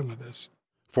the bottom of this.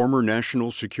 Former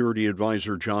National Security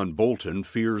Advisor John Bolton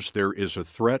fears there is a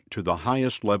threat to the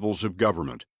highest levels of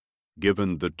government,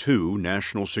 given the two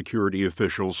national security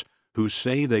officials who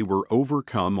say they were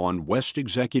overcome on West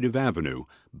Executive Avenue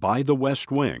by the West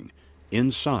Wing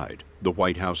inside the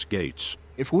White House gates.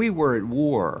 If we were at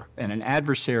war and an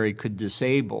adversary could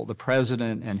disable the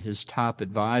president and his top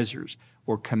advisors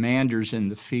or commanders in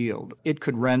the field, it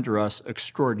could render us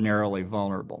extraordinarily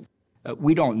vulnerable.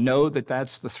 We don't know that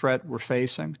that's the threat we're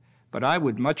facing, but I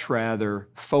would much rather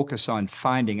focus on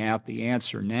finding out the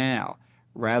answer now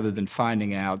rather than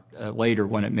finding out later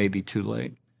when it may be too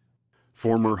late.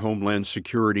 Former Homeland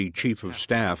Security Chief of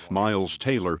Staff Miles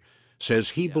Taylor says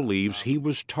he believes he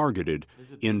was targeted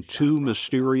in two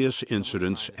mysterious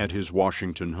incidents at his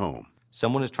Washington home.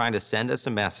 Someone is trying to send us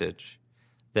a message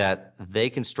that they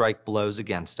can strike blows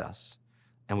against us,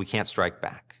 and we can't strike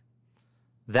back.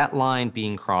 That line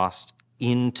being crossed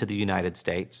into the United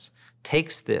States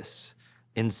takes this,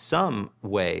 in some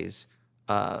ways,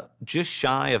 just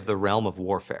shy of the realm of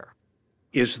warfare.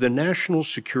 Is the national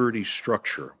security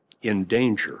structure in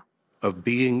danger of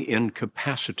being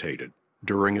incapacitated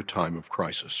during a time of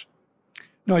crisis?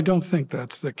 No, I don't think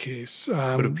that's the case.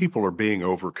 But if people are being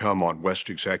overcome on West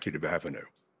Executive Avenue,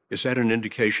 is that an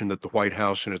indication that the White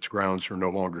House and its grounds are no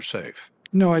longer safe?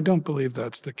 No, I don't believe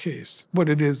that's the case. What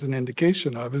it is an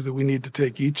indication of is that we need to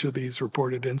take each of these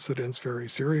reported incidents very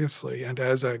seriously. And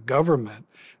as a government,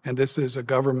 and this is a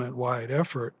government-wide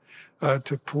effort,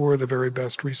 to pour the very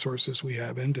best resources we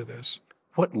have into this.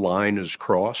 What line is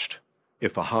crossed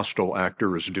if a hostile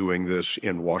actor is doing this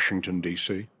in Washington,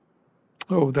 D.C.?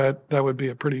 Oh, that would be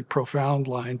a pretty profound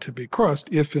line to be crossed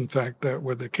if, in fact, that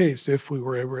were the case, if we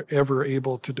were ever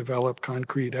able to develop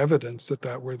concrete evidence that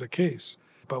that were the case.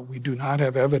 But we do not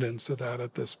have evidence of that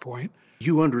at this point.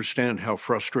 You understand how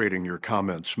frustrating your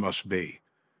comments must be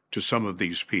to some of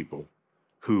these people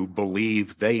who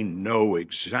believe they know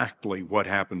exactly what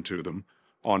happened to them,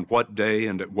 on what day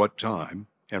and at what time,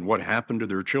 and what happened to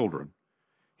their children.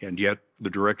 And yet the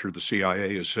director of the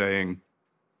CIA is saying,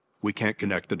 we can't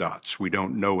connect the dots. We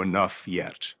don't know enough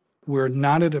yet. We're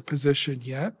not at a position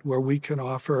yet where we can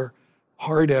offer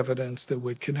hard evidence that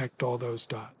would connect all those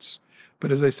dots.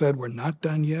 But as I said, we're not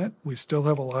done yet. We still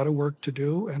have a lot of work to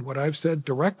do. And what I've said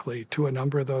directly to a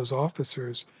number of those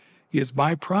officers is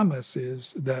my promise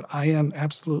is that I am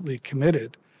absolutely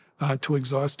committed to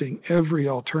exhausting every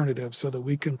alternative so that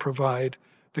we can provide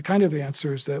the kind of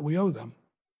answers that we owe them.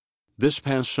 This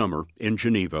past summer in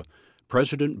Geneva,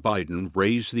 President Biden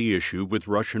raised the issue with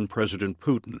Russian President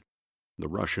Putin. The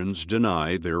Russians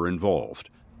deny they're involved.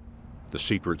 The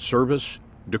Secret Service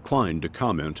declined to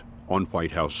comment on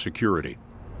White House security.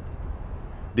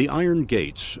 The iron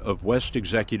gates of West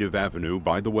Executive Avenue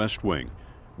by the West Wing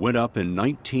went up in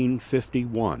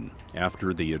 1951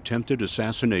 after the attempted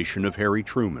assassination of Harry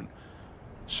Truman.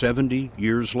 70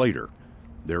 years later,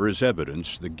 there is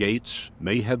evidence the gates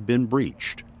may have been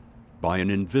breached by an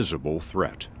invisible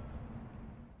threat.